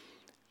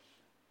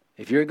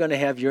 If you're going to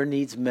have your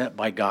needs met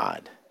by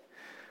God,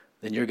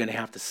 then you're going to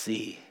have to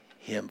see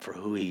him for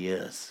who he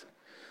is.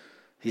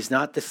 He's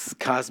not this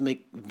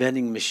cosmic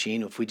vending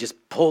machine. If we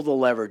just pull the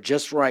lever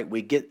just right,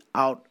 we get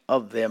out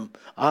of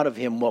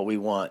him what we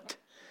want.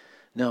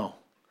 No,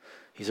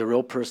 he's a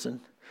real person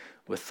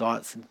with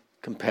thoughts and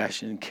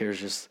compassion and cares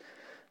just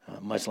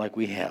much like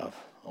we have,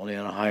 only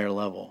on a higher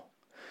level.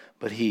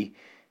 But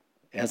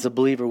as a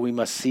believer, we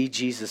must see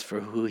Jesus for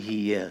who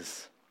he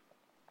is.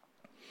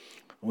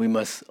 We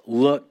must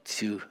look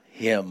to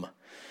him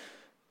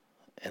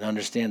and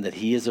understand that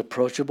he is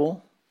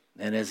approachable.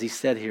 And as he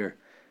said here,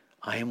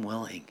 I am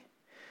willing.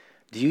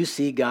 Do you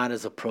see God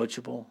as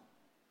approachable?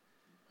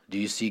 Do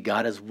you see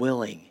God as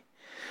willing?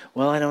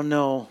 Well, I don't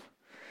know.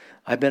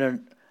 I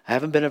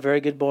haven't been a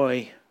very good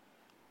boy.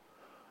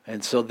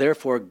 And so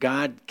therefore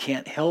God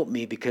can't help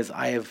me because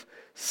I have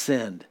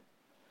sinned.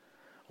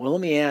 Well,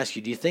 let me ask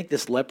you, do you think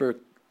this leper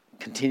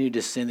continued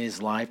to sin in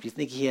his life? Do you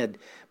think he had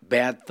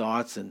bad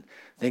thoughts and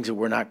things that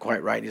were not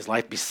quite right in his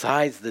life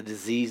besides the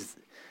disease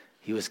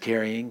he was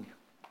carrying?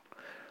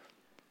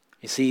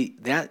 You see,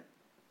 that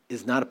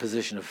is not a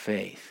position of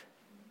faith.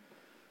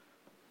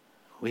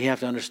 We have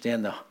to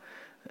understand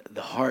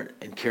the heart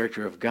and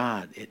character of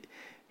God.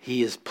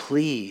 He is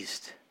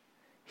pleased.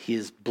 He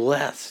is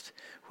blessed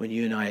when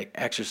you and I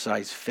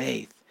exercise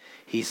faith.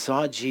 He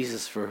saw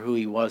Jesus for who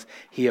he was.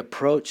 He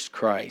approached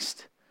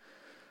Christ.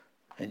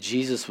 And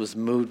Jesus was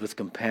moved with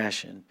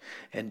compassion.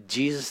 And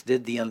Jesus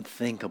did the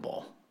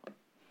unthinkable.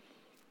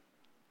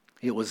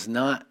 It was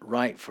not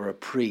right for a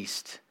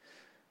priest.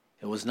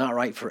 It was not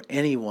right for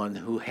anyone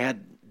who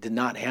did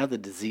not have the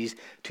disease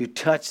to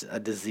touch a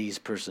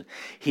diseased person.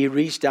 He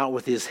reached out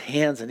with his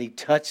hands and he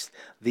touched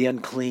the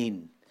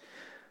unclean.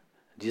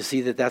 Do you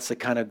see that that's the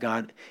kind of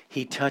God?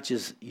 He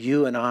touches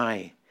you and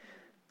I.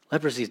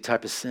 Leprosy is a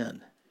type of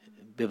sin,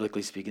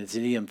 biblically speaking. It's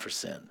an idiom for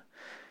sin.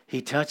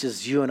 He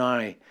touches you and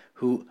I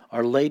who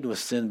are laden with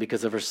sin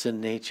because of our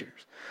sin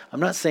natures. I'm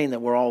not saying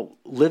that we're all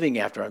living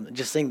after. I'm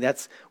just saying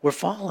we're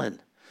fallen.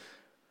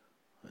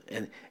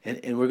 And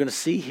we're going to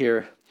see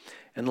here,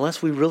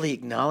 unless we really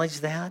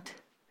acknowledge that,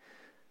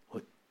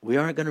 we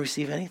aren't going to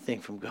receive anything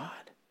from God.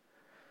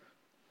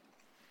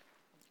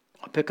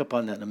 I'll pick up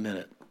on that in a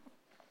minute.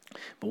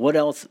 But what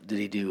else did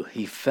he do?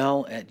 He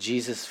fell at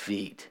Jesus'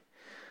 feet.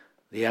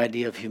 The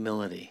idea of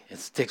humility.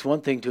 It takes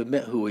one thing to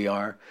admit who we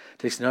are. It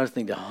takes another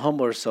thing to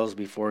humble ourselves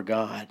before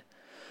God.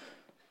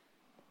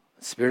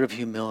 Spirit of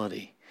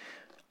humility.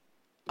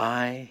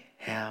 I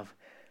have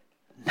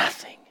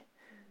nothing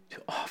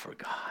to offer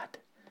God.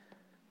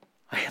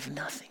 I have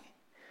nothing.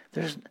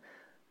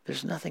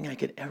 There's nothing I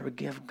could ever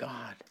give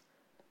God.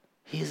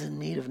 He is in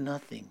need of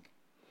nothing.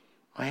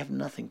 I have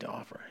nothing to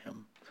offer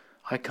him.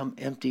 I come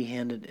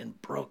empty-handed and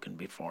broken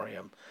before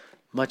him,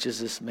 much as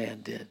this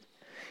man did.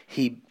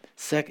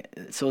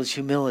 So it's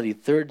humility.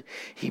 Third,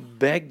 he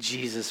begged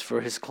Jesus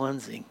for his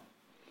cleansing.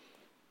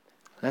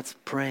 That's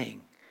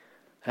praying.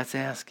 That's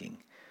asking.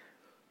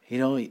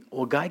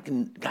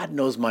 God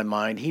knows my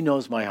mind. He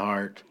knows my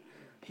heart.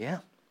 Yeah,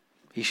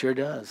 he sure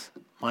does.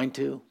 Mine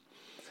too.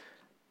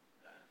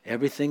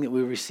 Everything that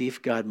we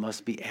receive, God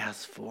must be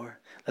asked for.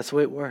 That's the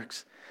way it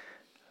works.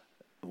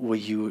 Well,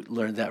 you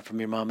learned that from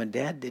your mom and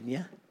dad, didn't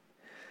you?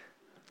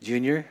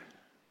 Junior,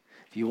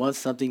 if you want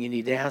something, you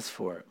need to ask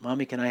for it.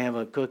 Mommy, can I have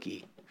a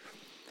cookie?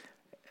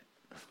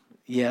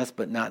 Yes,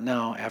 but not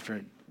now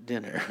after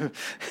dinner.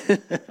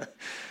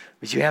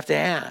 But you have to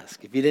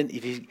ask.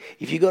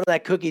 If you go to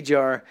that cookie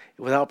jar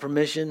without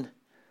permission,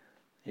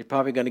 you're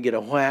probably going to get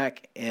a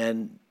whack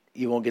and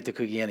you won't get the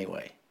cookie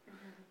anyway.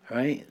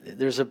 Right?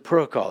 There's a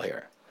protocol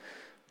here.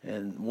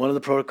 And one of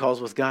the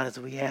protocols with God is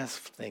we ask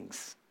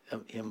things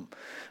of him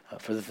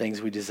for the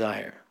things we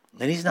desire.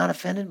 And he's not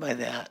offended by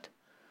that.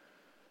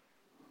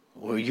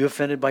 Were you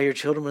offended by your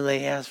children when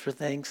they ask for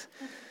things?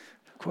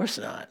 Of course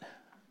not.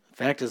 In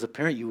fact, as a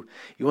parent, you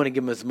want to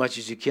give them as much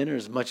as you can or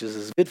as much as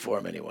is good for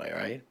them anyway,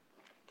 right?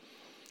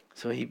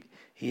 So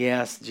he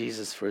asked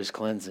Jesus for his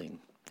cleansing,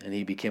 and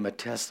he became a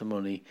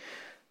testimony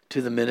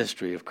to the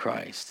ministry of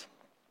Christ.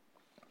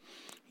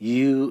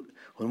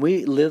 When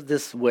we live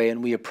this way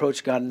and we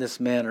approach God in this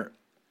manner,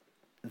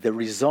 the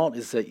result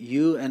is that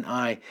you and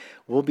I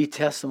will be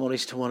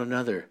testimonies to one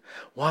another.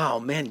 Wow,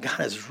 man, God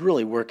is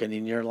really working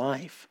in your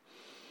life.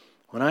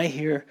 When I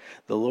hear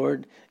the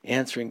Lord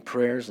answering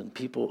prayers and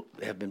people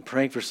have been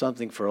praying for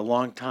something for a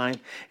long time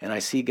and I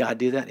see God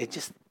do that, it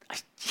just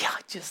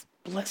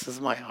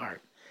blesses my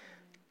heart.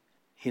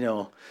 You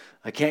know,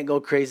 I can't go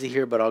crazy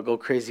here, but I'll go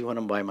crazy when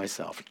I'm by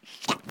myself.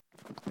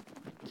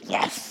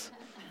 Yes!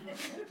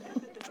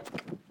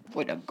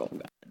 Way to go,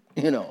 God.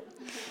 You know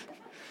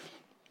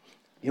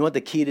what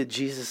the key to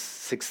Jesus'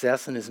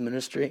 success in his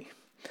ministry?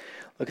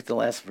 Look at the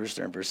last verse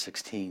there in verse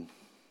 16.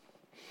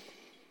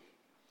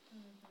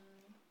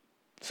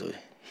 So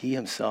he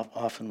himself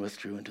often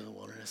withdrew into the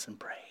wilderness and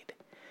prayed.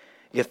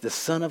 If the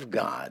Son of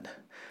God,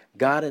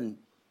 God and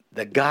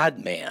the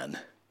God-man,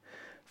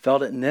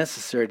 felt it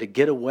necessary to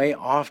get away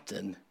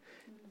often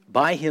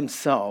by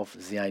himself,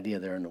 is the idea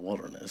there in the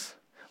wilderness.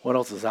 What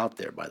else is out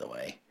there, by the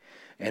way?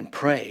 And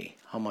pray,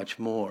 how much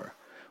more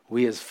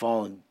we as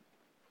fallen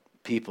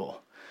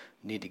people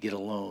need to get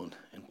alone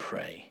and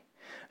pray.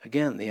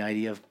 Again, the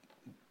idea of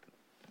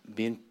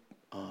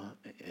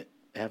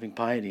having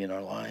piety in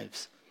our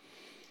lives.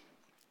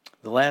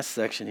 The last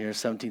section here,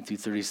 17 through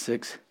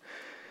 36,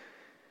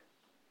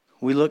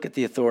 we look at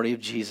the authority of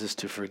Jesus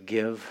to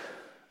forgive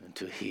and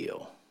to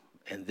heal.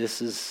 And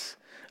this is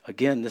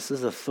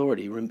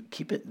authority.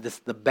 Keep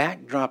it. The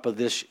backdrop of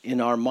this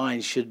in our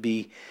minds should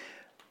be: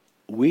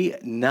 we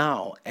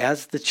now,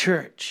 as the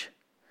church,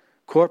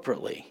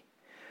 corporately,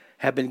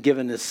 have been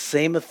given the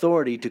same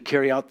authority to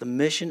carry out the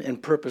mission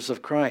and purpose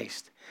of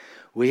Christ.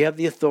 We have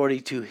the authority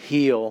to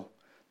heal,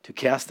 to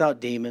cast out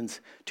demons,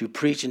 to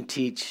preach and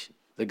teach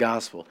the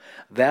gospel.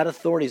 That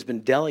authority has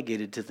been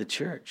delegated to the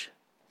church.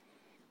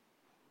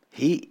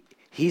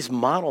 He's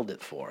modeled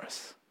it for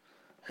us.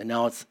 And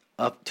now it's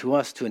up to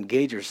us to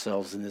engage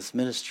ourselves in this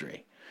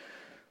ministry.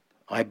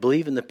 I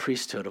believe in the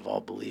priesthood of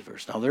all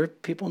believers. Now, there are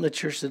people in the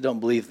church that don't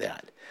believe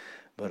that.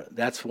 But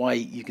that's why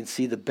you can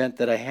see the bent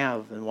that I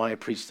have and why I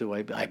preach the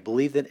way I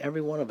believe that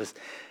every one of us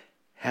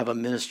have a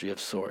ministry of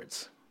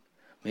sorts.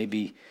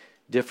 Maybe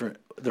different.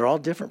 They're all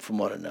different from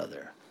one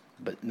another.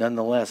 But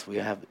nonetheless,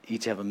 we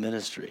each have a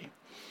ministry.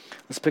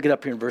 Let's pick it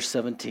up here in verse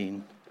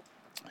 17.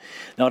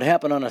 Now it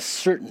happened on a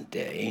certain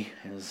day,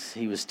 as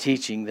he was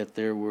teaching, that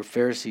there were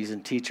Pharisees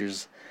and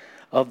teachers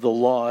of the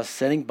law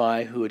sitting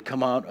by who had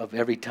come out of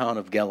every town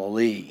of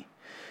Galilee,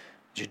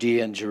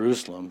 Judea and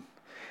Jerusalem.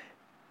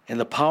 And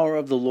the power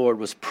of the Lord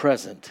was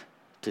present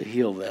to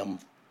heal them.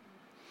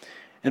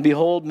 And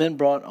behold, men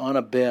brought on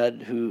a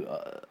bed who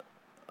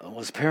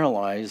was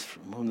paralyzed,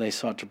 from whom they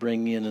sought to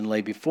bring in and lay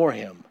before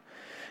him.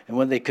 And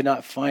when they could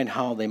not find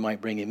how they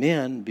might bring him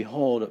in,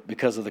 behold,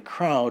 because of the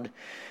crowd,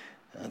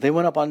 they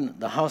went up on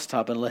the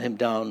housetop and let him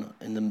down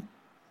in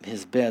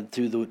his bed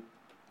through the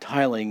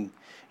tiling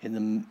in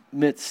the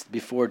midst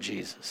before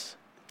Jesus.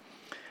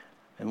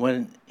 And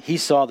when he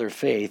saw their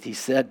faith, he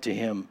said to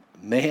him,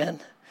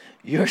 "Man,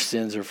 your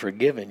sins are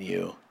forgiven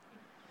you."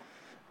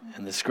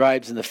 And the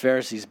scribes and the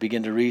Pharisees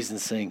began to reason,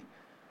 saying,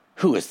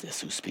 "Who is this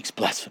who speaks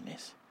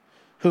blasphemies?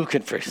 Who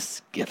can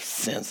forgive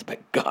sins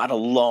but God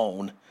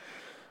alone?"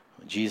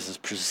 When Jesus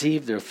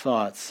perceived their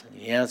thoughts,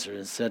 he answered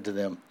and said to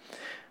them,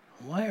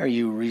 "Why are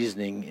you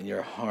reasoning in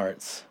your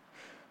hearts?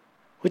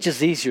 Which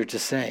is easier to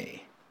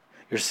say,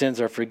 'Your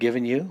sins are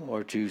forgiven you,'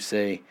 or to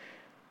say,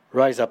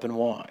 'Rise up and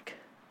walk'?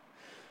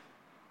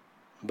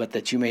 But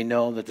that you may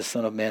know that the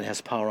Son of Man has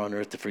power on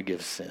earth to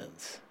forgive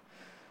sins."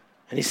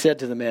 And he said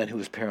to the man who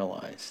was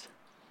paralyzed,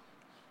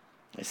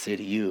 "I say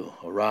to you,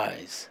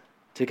 arise,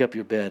 take up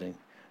your bed, and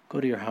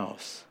go to your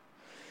house."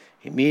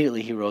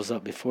 Immediately he rose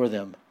up before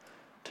them,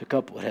 took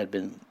up what had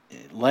been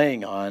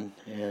laying on,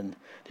 and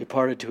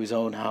departed to his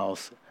own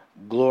house,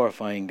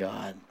 glorifying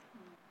God.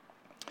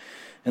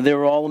 And they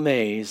were all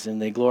amazed,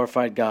 and they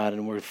glorified God,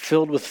 and were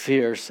filled with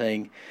fear,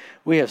 saying,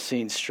 "We have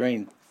seen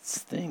strange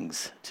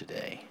things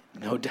today."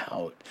 No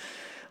doubt.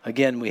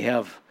 Again, we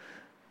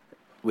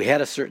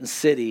had a certain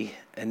city,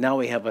 and now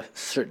we have a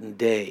certain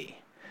day.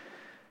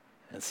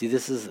 And see,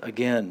 this is,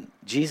 again,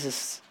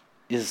 Jesus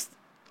is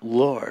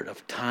Lord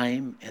of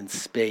time and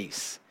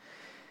space.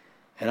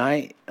 And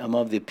I am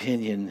of the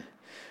opinion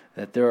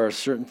that there are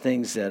certain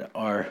things that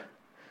are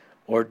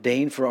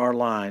ordained for our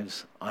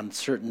lives in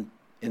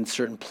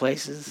certain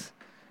places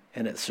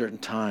and at certain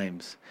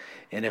times.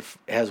 And if,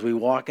 as we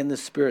walk in the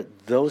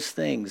Spirit, those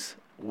things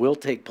will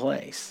take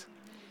place.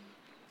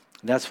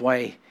 That's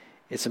why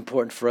it's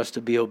important for us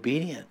to be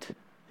obedient.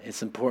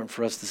 It's important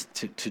for us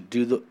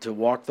to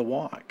walk the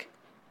walk.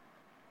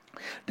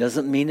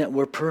 Doesn't mean that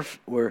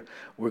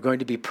we're going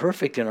to be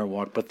perfect in our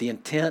walk, but the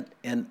intent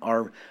and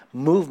our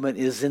movement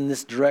is in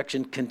this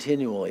direction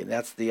continually.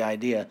 That's the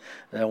idea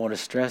that I want to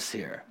stress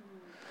here.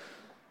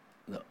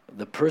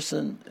 The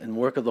person and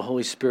work of the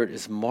Holy Spirit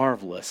is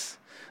marvelous,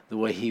 the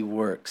way he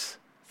works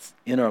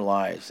in our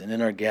lives and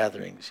in our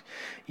gatherings.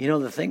 You know,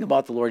 the thing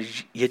about the Lord,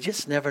 you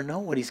just never know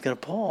what he's going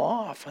to pull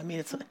off. I mean,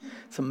 it's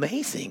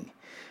amazing.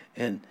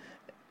 And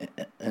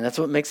And that's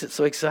what makes it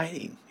so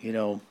exciting,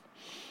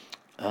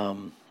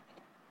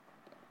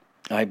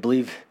 I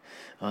believe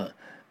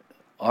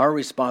our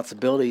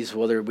responsibilities,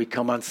 whether we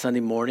come on Sunday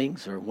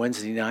mornings or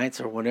Wednesday nights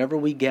or whenever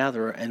we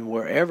gather and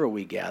wherever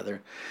we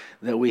gather,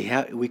 that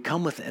we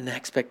come with an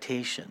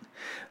expectation.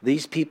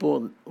 These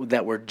people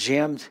that were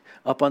jammed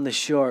up on the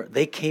shore,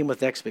 they came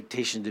with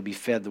expectation to be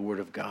fed the Word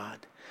of God.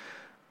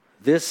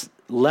 This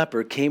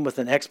leper came with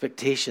an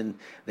expectation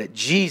that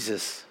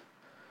Jesus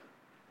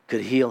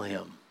could heal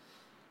him,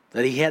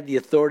 that he had the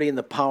authority and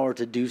the power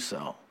to do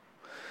so.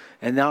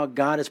 And now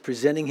God is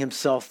presenting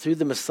himself through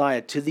the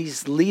Messiah to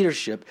these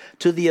leadership,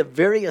 to the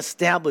very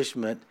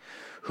establishment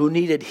who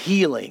needed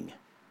healing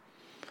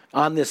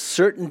on this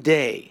certain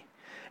day.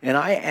 And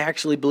I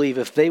actually believe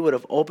if they would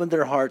have opened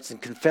their hearts and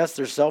confessed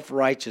their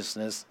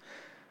self-righteousness,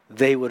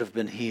 they would have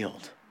been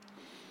healed.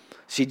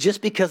 See,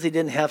 just because they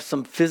didn't have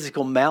some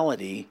physical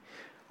malady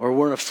or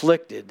weren't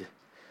afflicted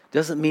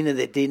doesn't mean that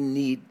they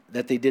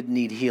didn't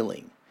need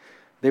healing.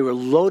 They were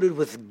loaded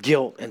with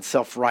guilt and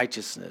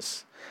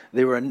self-righteousness.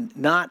 They were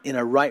not in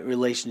a right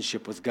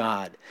relationship with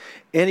God.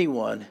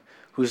 Anyone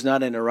who's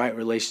not in a right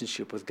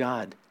relationship with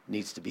God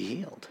needs to be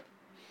healed.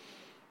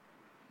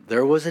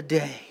 There was a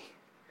day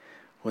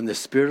when the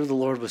Spirit of the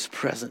Lord was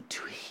present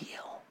to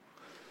heal.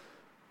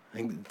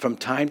 And from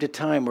time to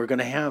time, we're going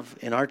to have,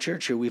 in our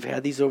church here, we've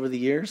had these over the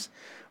years.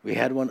 We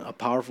had a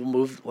powerful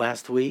move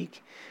last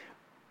week.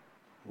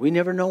 We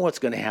never know what's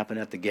going to happen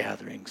at the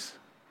gatherings.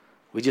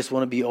 We just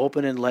want to be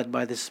open and led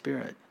by the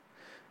Spirit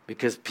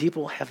because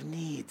people have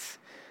needs.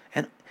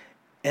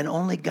 And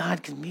only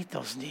God can meet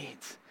those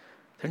needs.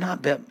 They're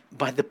not met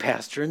by the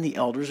pastor and the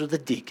elders or the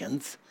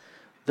deacons.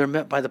 They're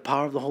met by the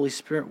power of the Holy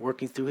Spirit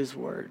working through His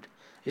Word.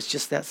 It's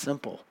just that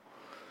simple.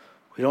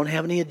 We don't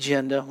have any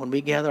agenda. When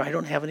we gather, I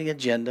don't have any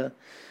agenda.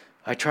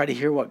 I try to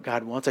hear what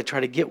God wants. I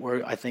try to get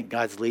where I think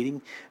God's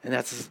leading, and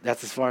that's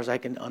as far as I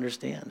can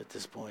understand at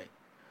this point.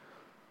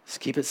 Just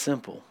keep it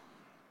simple.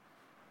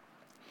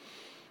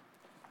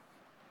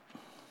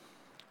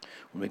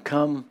 When we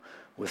come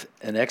with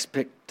an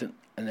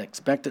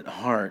expectant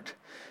heart,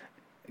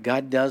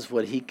 God does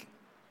what He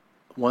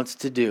wants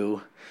to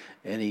do,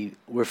 and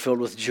we're filled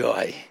with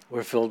joy.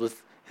 We're filled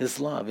with His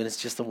love, and it's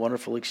just a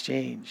wonderful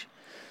exchange.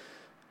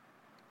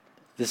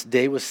 This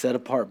day was set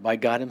apart by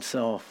God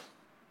Himself.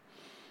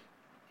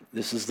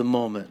 This is the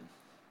moment.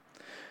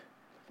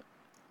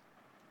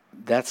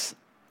 That's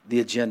the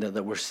agenda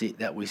that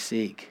we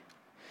seek.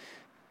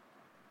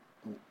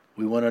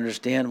 We want to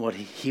understand what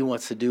He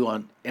wants to do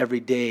on every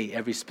day,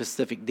 every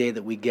specific day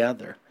that we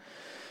gather.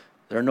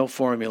 There are no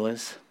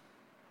formulas.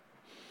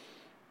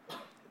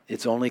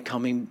 It's only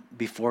coming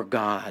before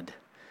God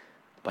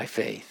by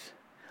faith.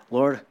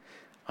 Lord,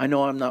 I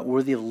know I'm not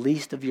worthy of the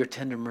least of your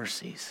tender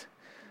mercies,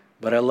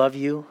 but I love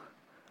you.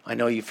 I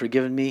know you've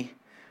forgiven me.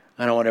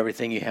 I want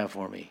everything you have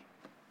for me.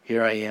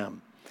 Here I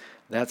am.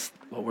 That's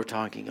what we're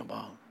talking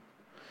about.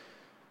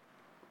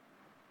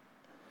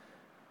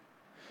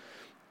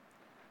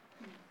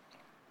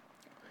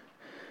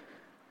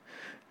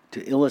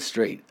 To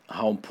illustrate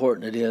how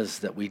important it is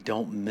that we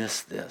don't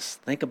miss this,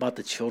 think about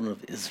the children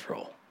of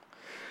Israel.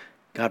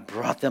 God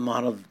brought them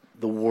out of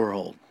the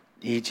world,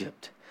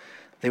 Egypt.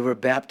 They were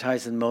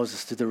baptized in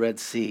Moses to the Red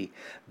Sea.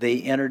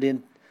 They entered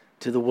into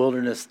the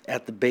wilderness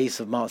at the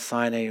base of Mount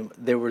Sinai.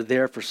 They were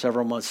there for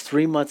several months,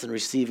 3 months in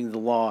receiving the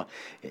law,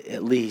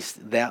 at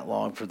least that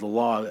long for the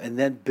law, and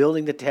then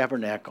building the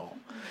tabernacle.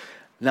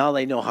 Now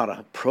they know how to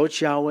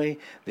approach Yahweh.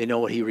 They know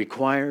what He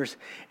requires.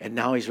 And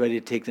now He's ready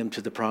to take them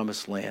to the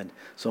promised land.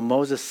 So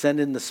Moses sent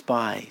in the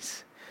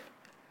spies.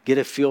 Get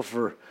a feel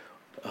for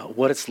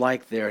what it's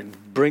like there.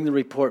 And bring the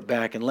report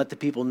back and let the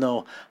people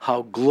know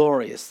how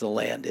glorious the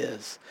land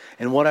is.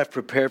 And what I've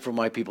prepared for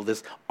my people.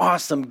 This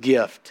awesome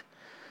gift.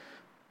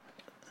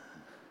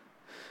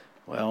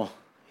 Well,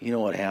 you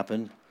know what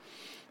happened.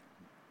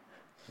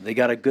 They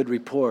got a good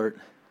report.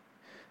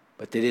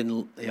 But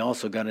they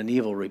also got an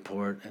evil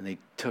report, and they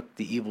took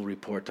the evil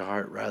report to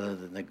heart rather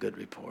than the good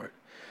report.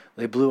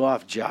 They blew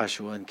off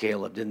Joshua and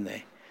Caleb, didn't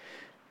they?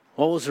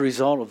 What was the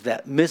result of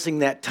that? Missing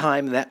that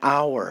time, that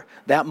hour,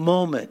 that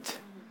moment.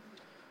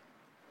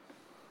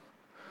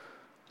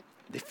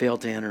 They failed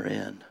to enter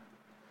in.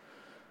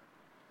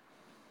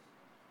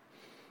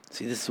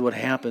 See, this is what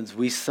happens.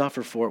 We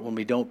suffer for it when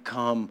we don't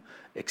come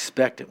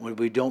expectant, when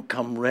we don't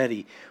come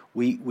ready.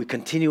 We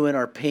continue in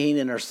our pain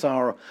and our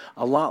sorrow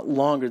a lot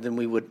longer than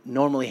we would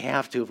normally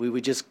have to if we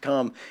would just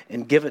come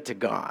and give it to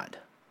God.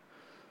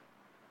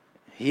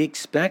 He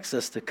expects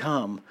us to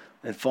come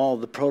and follow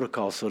the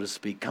protocol, so to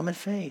speak. Come in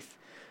faith.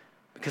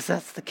 Because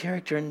that's the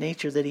character and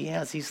nature that He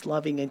has. He's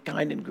loving and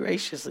kind and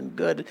gracious and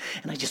good.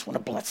 And I just want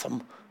to bless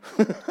Him.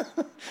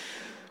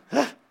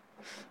 I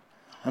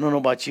don't know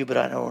about you, but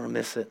I don't want to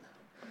miss it.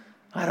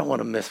 I don't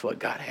want to miss what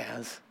God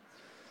has.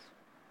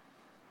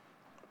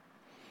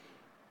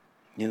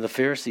 You know, the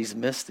Pharisees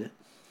missed it.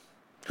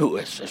 Who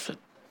is this?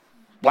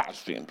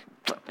 Blaspheme.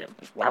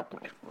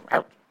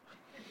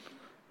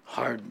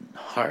 Hardened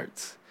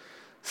hearts.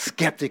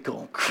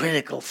 Skeptical,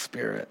 critical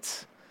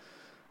spirits.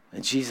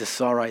 And Jesus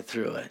saw right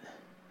through it.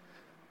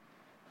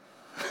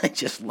 I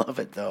just love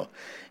it, though.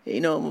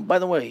 By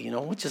the way,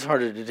 which is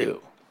harder to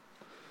do?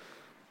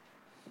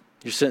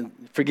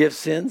 Forgive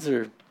sins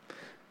or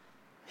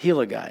heal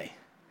a guy?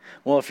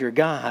 Well, if you're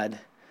God,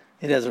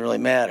 it doesn't really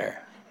matter,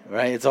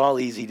 right? It's all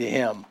easy to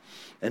him.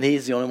 And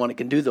he's the only one that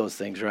can do those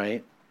things,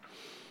 right?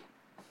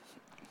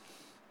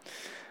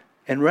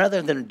 And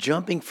rather than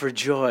jumping for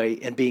joy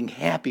and being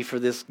happy for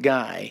this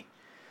guy,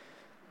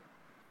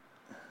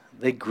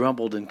 they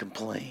grumbled and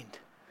complained.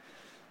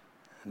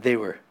 They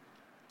were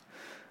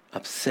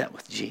upset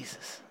with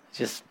Jesus. It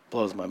just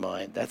blows my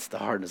mind. That's the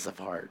hardness of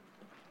heart.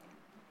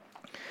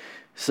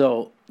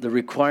 So the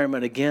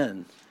requirement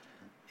again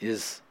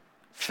is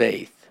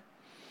faith.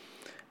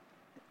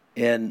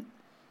 And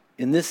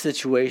in this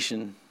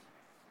situation,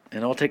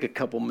 and I'll take a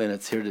couple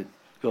minutes here to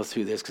go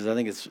through this because I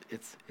think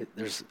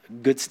there's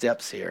good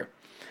steps here.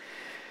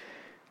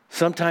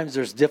 Sometimes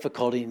there's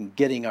difficulty in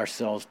getting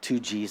ourselves to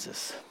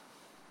Jesus.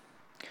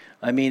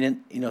 I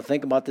mean,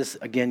 think about this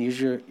again. Use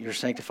your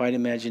sanctified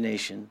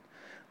imagination.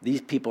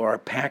 These people are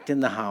packed in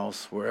the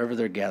house, wherever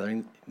they're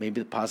gathering,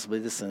 maybe possibly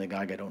the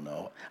synagogue, I don't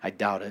know. I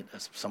doubt it,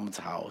 someone's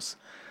house.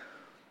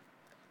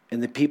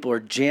 And the people are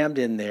jammed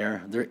in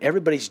there.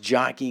 Everybody's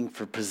jockeying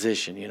for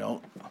position,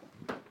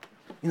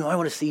 I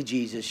want to see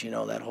Jesus,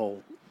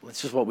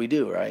 it's just what we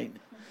do, right?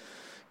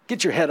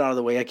 Get your head out of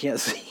the way, I can't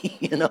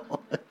see,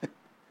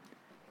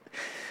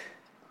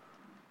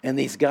 And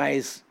these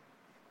guys,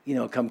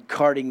 come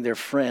carting their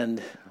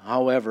friend,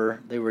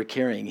 however they were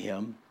carrying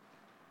him.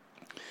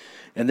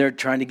 And they're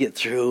trying to get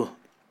through.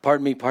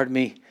 Pardon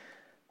me.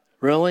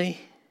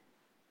 Really?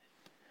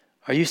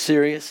 Are you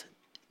serious?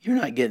 You're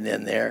not getting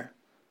in there.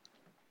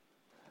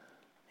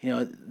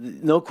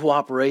 No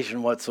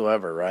cooperation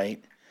whatsoever,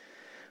 right?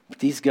 But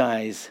these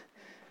guys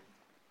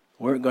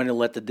weren't going to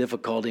let the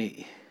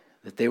difficulty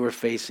that they were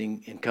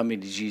facing in coming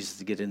to Jesus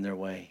to get in their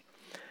way.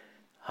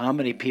 How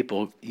many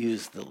people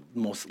use the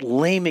most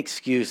lame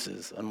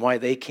excuses on why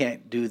they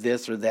can't do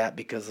this or that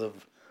because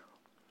of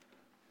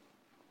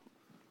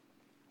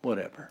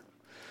whatever?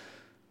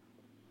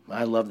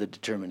 I love the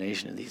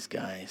determination of these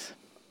guys.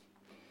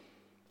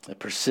 The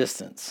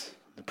persistence,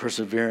 the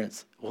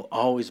perseverance will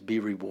always be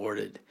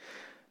rewarded.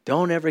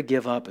 Don't ever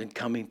give up in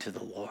coming to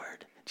the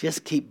Lord.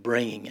 Just keep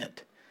bringing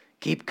it.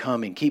 Keep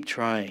coming. Keep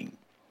trying.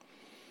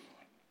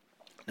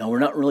 Now, we're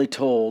not really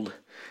told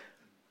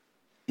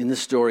in the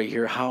story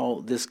here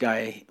how this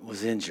guy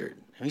was injured.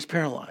 He's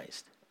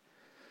paralyzed.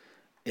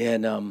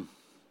 And,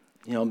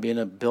 being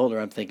a builder,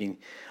 I'm thinking,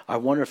 I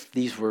wonder if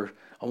they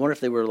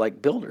were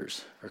like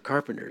builders or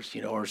carpenters,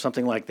 or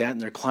something like that,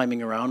 and they're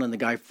climbing around and the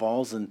guy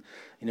falls and,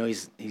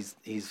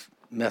 he's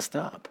messed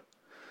up.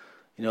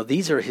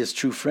 These are his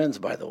true friends,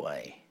 by the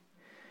way.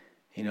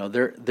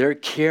 They're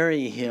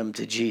carrying him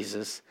to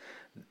Jesus.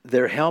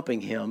 They're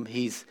helping him.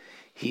 He's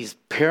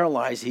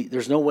paralyzed.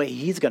 There's no way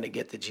he's going to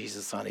get to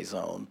Jesus on his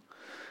own.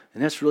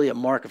 And that's really a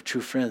mark of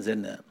true friends,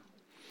 isn't it?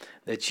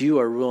 That you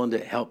are willing to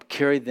help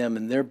carry them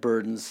in their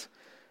burdens,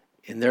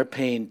 in their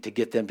pain, to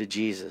get them to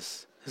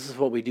Jesus. This is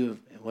what we do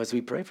as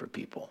we pray for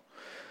people.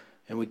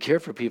 And we care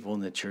for people in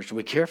the church. And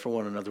we care for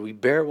one another. We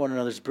bear one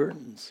another's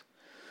burdens.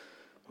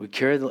 We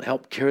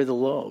help carry the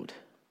load.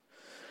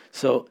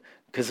 So,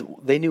 because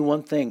they knew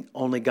one thing,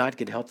 only God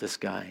could help this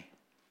guy.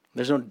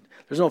 There's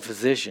no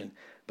physician,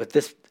 but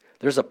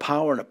there's a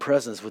power and a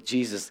presence with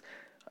Jesus.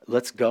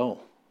 Let's go.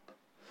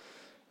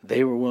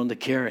 They were willing to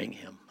carry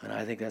him, and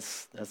I think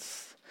that's.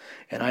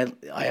 And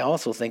I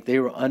also think they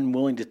were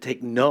unwilling to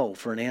take no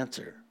for an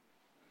answer.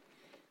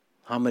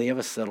 How many of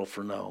us settle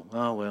for no?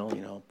 Oh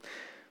well,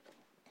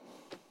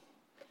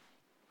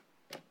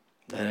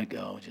 let it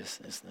go.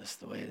 That's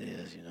the way it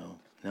is,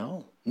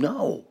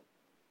 No.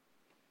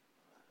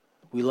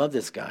 We love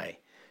this guy.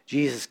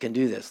 Jesus can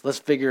do this. Let's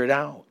figure it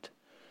out.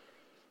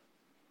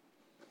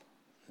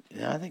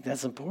 Yeah, I think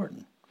that's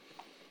important.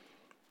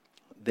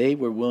 They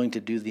were willing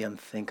to do the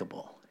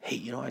unthinkable.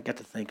 Hey, I got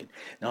to thinking.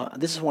 Now,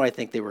 this is why I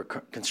think they were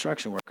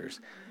construction workers.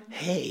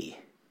 Hey,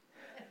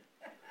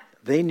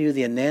 they knew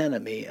the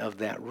anatomy of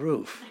that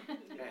roof.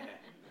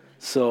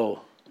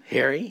 So,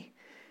 Harry,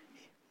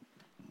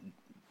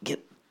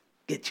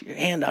 get your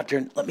hand out there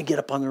and let me get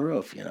up on the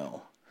roof,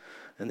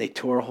 And they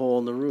tore a hole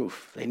in the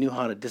roof. They knew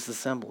how to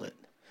disassemble it.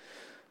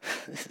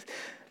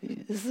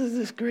 This is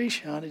this great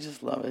shot. I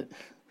just love it.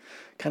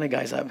 Kind of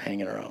guys I'm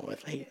hanging around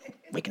with. Hey,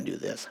 we can do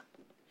this.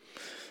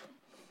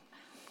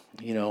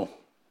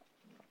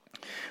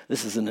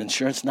 This is an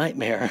insurance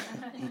nightmare.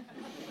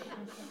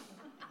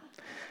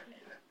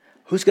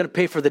 Who's going to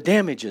pay for the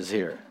damages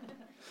here?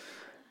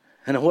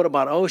 And what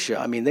about OSHA?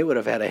 I mean, they would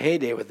have had a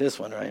heyday with this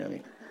one, right? I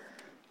mean,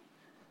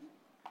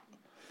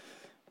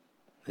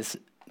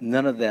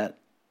 none of that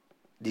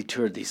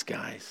deterred these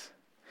guys.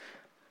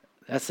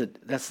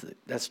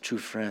 That's true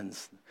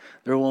friends.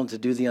 They're willing to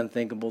do the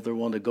unthinkable. They're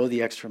willing to go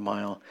the extra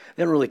mile.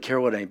 They don't really care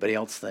what anybody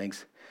else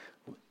thinks.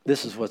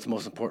 This is what's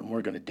most important.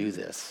 We're going to do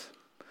this.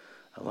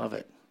 I love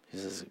it. He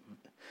says,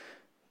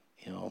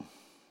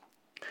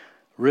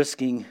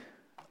 risking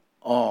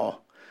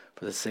all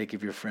for the sake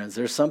of your friends.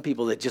 There's some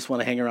people that just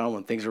want to hang around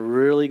when things are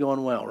really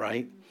going well,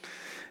 right?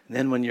 And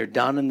then when you're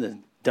down in the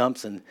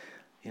dumps and,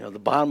 the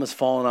bottom is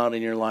falling out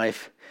in your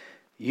life,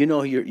 you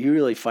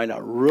really find out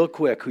real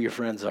quick who your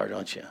friends are,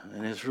 don't you?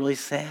 And it's really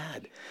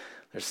sad.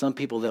 There's some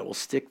people that will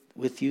stick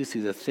with you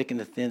through the thick and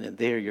the thin, and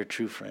they are your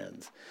true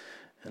friends.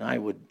 And I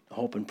would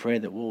hope and pray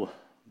that we'll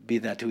be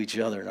that to each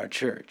other in our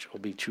church.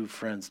 We'll be true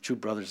friends, true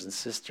brothers and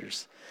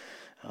sisters,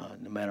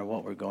 no matter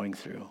what we're going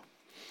through.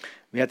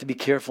 We have to be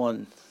careful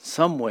in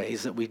some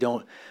ways that we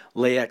don't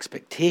lay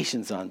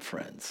expectations on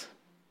friends.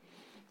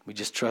 We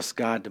just trust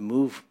God to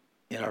move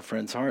in our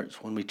friends'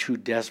 hearts when we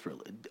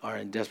are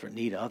in desperate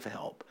need of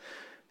help.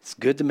 It's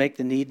good to make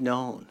the need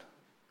known,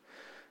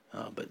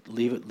 but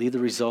leave the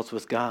results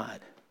with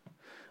God.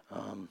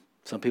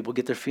 Some people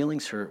get their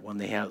feelings hurt when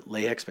they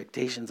lay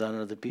expectations on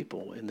other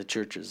people in the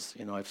churches.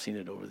 I've seen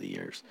it over the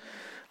years.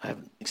 I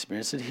haven't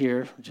experienced it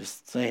here. I'm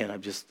just saying,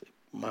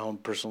 my own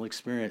personal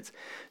experience.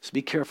 So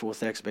be careful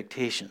with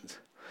expectations.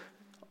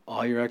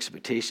 All your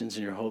expectations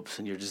and your hopes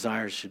and your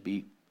desires should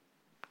be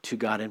to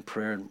God in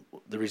prayer, and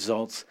the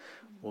results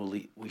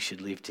we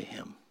should leave to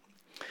Him.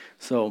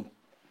 So,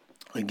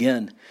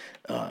 again,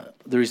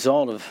 the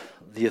result of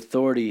the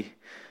authority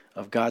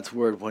of God's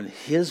Word, when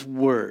His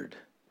Word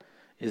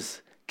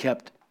is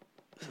kept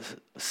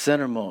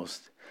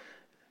centermost,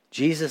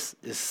 Jesus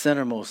is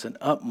centermost and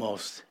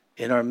upmost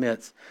in our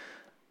midst,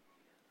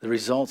 the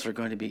results are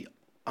going to be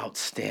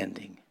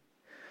outstanding.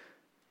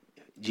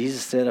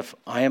 Jesus said, if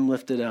I am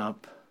lifted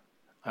up,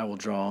 I will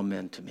draw all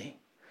men to me.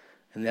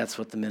 And that's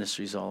what the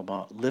ministry is all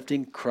about,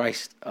 lifting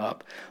Christ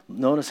up.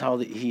 Notice how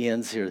he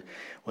ends here.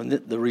 When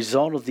the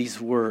result of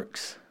these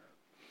works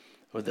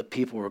were that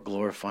people were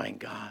glorifying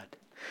God.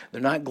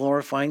 They're not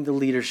glorifying the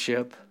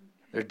leadership.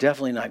 They're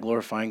definitely not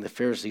glorifying the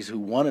Pharisees who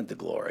wanted the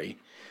glory.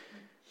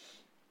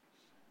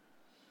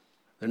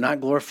 They're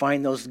not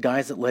glorifying those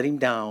guys that let him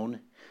down.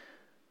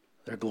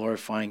 They're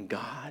glorifying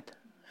God.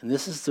 And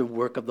this is the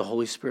work of the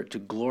Holy Spirit, to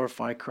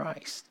glorify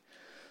Christ.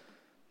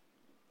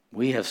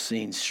 We have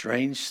seen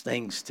strange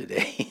things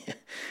today.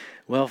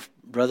 Well,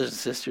 brothers and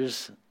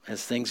sisters,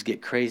 as things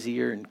get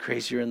crazier and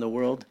crazier in the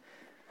world,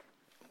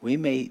 we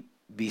may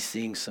be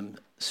seeing some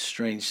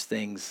strange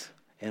things.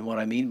 And what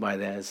I mean by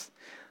that is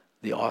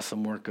the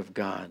awesome work of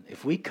God.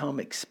 If we come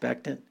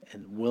expectant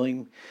and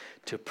willing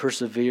to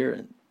persevere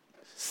and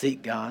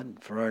seek God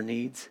for our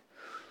needs,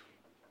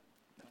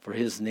 for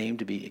His name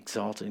to be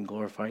exalted and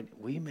glorified,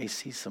 we may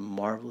see some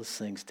marvelous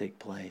things take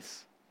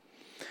place.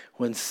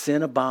 When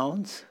sin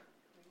abounds,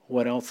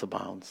 what else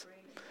abounds?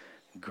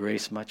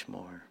 Grace much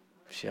more.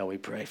 Shall we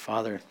pray?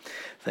 Father,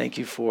 thank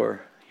you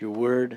for your word.